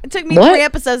 It took me What? 3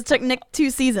 episodes. It took Nick 2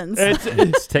 seasons. It's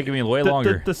It's taking me way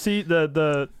longer.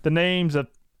 the names of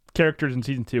characters in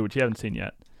season 2, which you haven't seen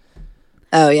yet.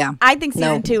 Oh, yeah. I think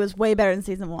season No. 2 is way better than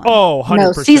season 1. Oh, 100%.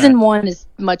 No, season 1 is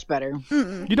much better.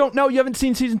 You don't know? You haven't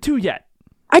seen season 2 yet.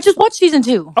 I just watched season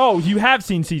 2. Oh, you have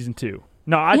seen season 2.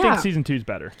 No, I think Yeah. season 2 is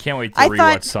better. Can't wait to I rewatch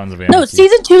thought- Sons of Anarchy. No,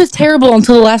 season 2 is terrible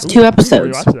until the last 2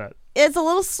 episodes. Rewatch that. It's a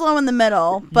little slow in the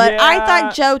middle, but I Yeah,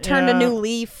 thought Joe turned a yeah. new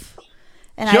leaf.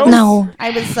 And Joe- I was, No. I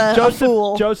was a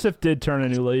fool. Joseph did turn a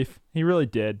new leaf. He really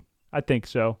did. I think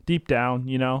so. Deep down,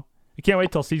 you know. I can't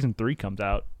wait till season 3 comes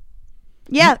out.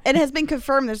 Yeah, it has been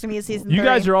confirmed there's going to be a season 3. You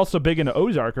guys are also big into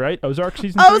Ozark, right? Ozark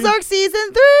season 3? Ozark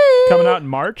season 3! coming out in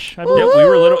March. I Yeah, believe. we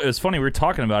were little. It was funny. We were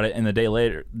talking about it, and the day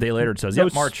later, it says,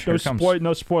 "Yep, March." Here it comes.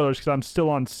 No spoilers because I'm still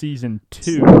on season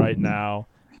 2 right now.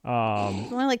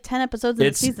 Only like 10 episodes in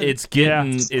the season.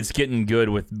 It's getting good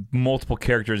with multiple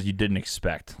characters you didn't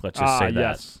expect. Let's just say that.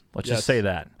 Yes. Let's Yes. just say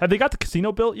that. Have they got the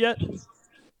casino built yet?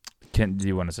 Do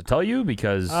you want us to tell you?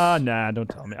 Because Nah, don't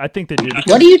tell me. I think they do.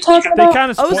 What are you talking They about?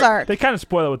 kind of Ozark. They kind of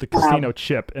spoil it with the casino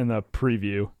chip in the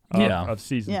preview of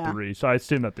season Yeah. 3. So I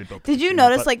assume that they built. Did the you casino,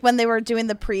 notice, but- like, when they were doing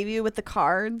the preview with the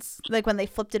cards, like, when they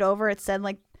flipped it over, it said,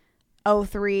 like,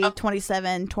 03,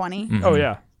 27, 20? Oh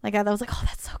yeah, Like, I was like, oh,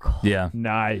 that's so cool. yeah,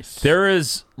 nice. there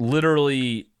is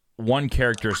literally one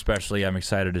character, especially I'm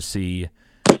excited to see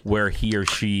where he or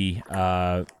she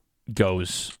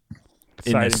goes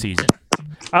in Exciting. this season.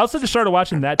 I also just started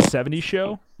watching That 70s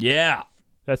Show. Yeah,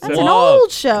 That's That's an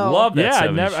old show. Love that. yeah. I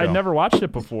 70s never show. never watched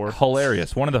it before.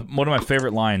 Hilarious. One of my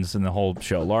favorite lines in the whole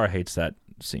show. Laura hates that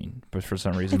scene, but for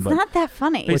some reason, It's but not that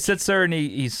funny. he sits there and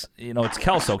he's it's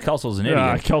Kelso. Kelso's an idiot.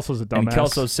 Yeah, Kelso's a dumbass. And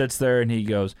Kelso sits there and he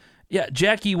goes, "Yeah,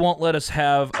 Jackie won't let us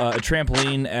have a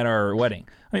trampoline at our wedding.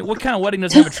 I mean, what kind of wedding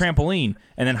doesn't have a trampoline?"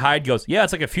 And then Hyde goes, "Yeah,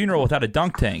 it's like a funeral without a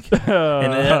dunk tank."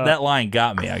 And that line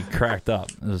got me. I cracked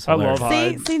up. It was I love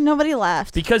hilarious. Hyde. See, nobody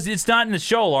laughed. Because it's not in the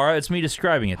show, Laura. It's me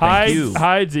describing it. Thank you.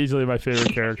 Hyde's easily my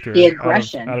favorite character. The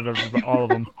aggression. out of all of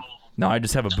them. No, I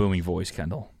just have a booming voice,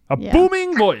 Kendall. A Yeah.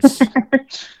 booming voice.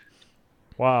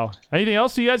 Wow. Anything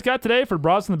else you guys got today for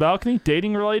Bras on the Balcony?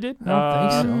 Dating related? I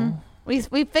don't think so.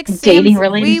 We fixed Dating Sam's,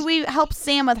 related? we helped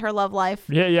Sam with her love life.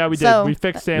 Yeah, we did. So- We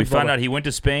fixed Sam's We found level. out he went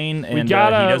to Spain and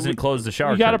gotta- he doesn't close the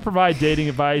shower. We got to curtain. provide dating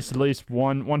advice, at least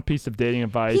one piece of dating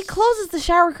advice. He closes the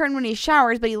shower curtain when he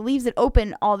showers, but he leaves it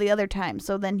open all the other times,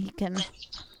 so then he can.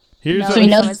 Here's No, So he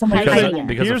knows it's somebody's because hiding of, it.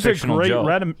 because here's of a fictional great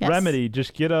Joe. Yes. remedy.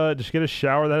 Just get a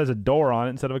shower that has a door on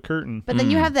it instead of a curtain. But then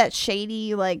you have that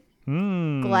shady like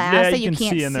glass yeah, that you you can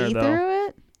can't see in there, though. through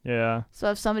it. Yeah.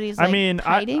 So if somebody's like I mean,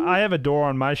 hiding, I have a door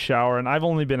on my shower, and I've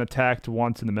only been attacked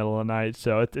once in the middle of the night,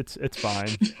 so it's fine.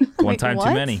 One Wait, time too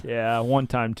what? many. Yeah, one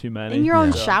time too many. in your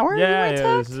own So- shower, you Yeah, were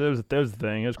yeah, attacked? it was the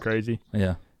thing. It was crazy.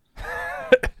 Yeah.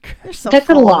 You're so That's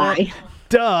a full of lie. it.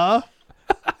 Duh.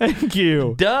 Thank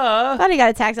you. Duh. I thought he got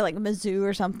attacked at like Mizzou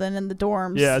or something in the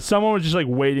dorms. Yeah, someone was just like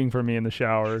waiting for me in the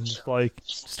shower, just like,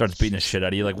 Starts beating the shit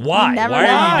out of you. Like, why? never Why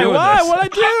know. are you doing why? this?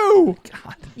 What'd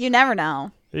I do? You never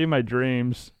know. In my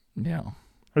dreams. Yeah.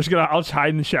 I'll just hide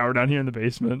in the shower down here in the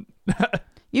basement.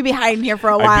 You'd be hiding here for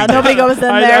a I'd while. be- Nobody goes in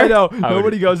I there. know. would-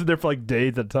 Nobody goes in there for like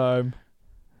days at a time.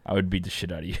 I would beat the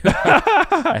shit out of you.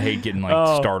 I hate getting like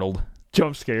Oh. startled.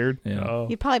 Jump scared. Yeah. Oh.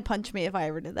 He'd probably punch me if I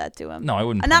ever did that to him. No, I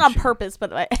wouldn't. Not punch on you. purpose, but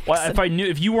by Well,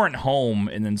 if you weren't home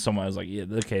and then someone was like, "Yeah,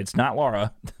 okay, it's not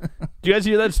Laura." Do you guys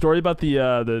hear that story about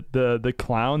the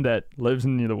clown that lives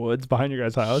in the woods behind your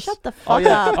guys' house? Shut the fuck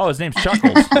up. Oh, his name's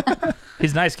Chuckles.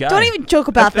 He's a nice guy. Don't even joke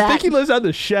about I think that. he lives out in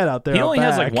the shed out there. He out only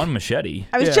has like back. one machete.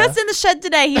 I was Yeah. just in the shed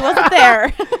today. He wasn't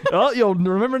there. Well, you'll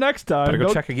remember next time. Better go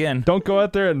Don't- check again. Don't go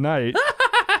out there at night.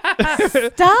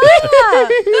 Stop.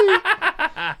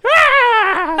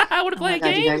 I want to play a God,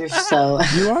 you game. guys are so.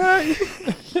 You want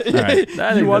All right. I you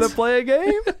think want to that's- play a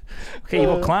game? Okay,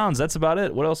 Evil Clowns. That's about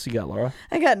it. What else you got, Laura?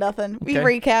 I got nothing. We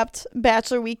Okay. recapped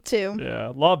Bachelor Week 2.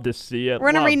 Yeah, love to see it. We're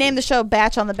going to Love rename to- the show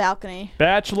Batch on the Balcony.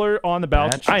 Bachelor on the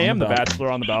balcony. Batch I on am the the balcony.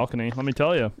 bachelor on the balcony. Let me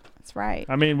tell you. That's right.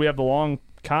 I mean, we have the long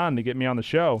con to get me on the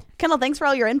show. Kendall, thanks for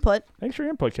all your input. Thanks for your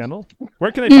input, Kendall.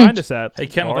 Where can they find us at? Hey,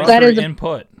 Kendall, Laura? thanks That for is your a-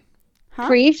 input.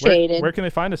 Appreciated. Where can they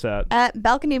find us at? At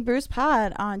Balcony Brews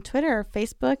Pod on Twitter,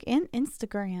 Facebook, and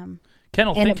Instagram.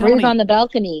 Kendall, And think it how, brews many, on the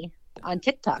balcony on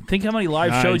TikTok. think how many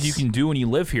live shows Nice. you can do when you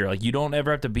live here. Like, you don't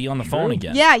ever have to be on the phone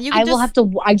again. Yeah, you can I will have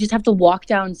to. I just have to walk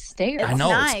downstairs. I know,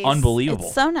 it's nice. unbelievable.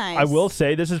 It's so nice. I will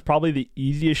say this is probably the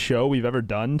easiest show we've ever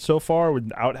done so far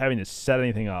without having to set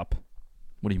anything up.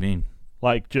 What do you mean?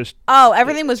 Like just Oh,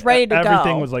 everything was ready to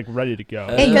everything go. was like ready to go.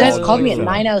 Hey, you guys Oh, called me at So,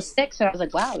 9:06, and I was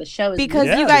like, "Wow, the show is." because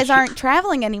Yeah, you the guys show- aren't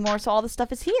traveling anymore, so all the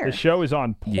stuff is The here. show is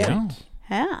on point. Yeah.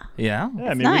 Yeah. Yeah. Yeah,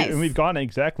 I mean, nice. we've gone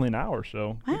exactly an hour,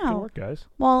 so good Wow. work, guys.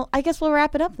 Well, I guess we'll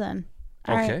wrap it up then.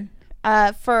 All right.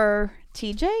 Okay. For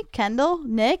TJ, Kendall,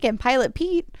 Nick, and Pilot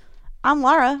Pete, I'm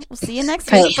Laura. We'll see you next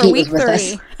Pilot week for Pete week was with 3.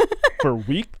 us. For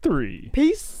week 3.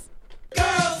 Peace.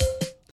 Girls,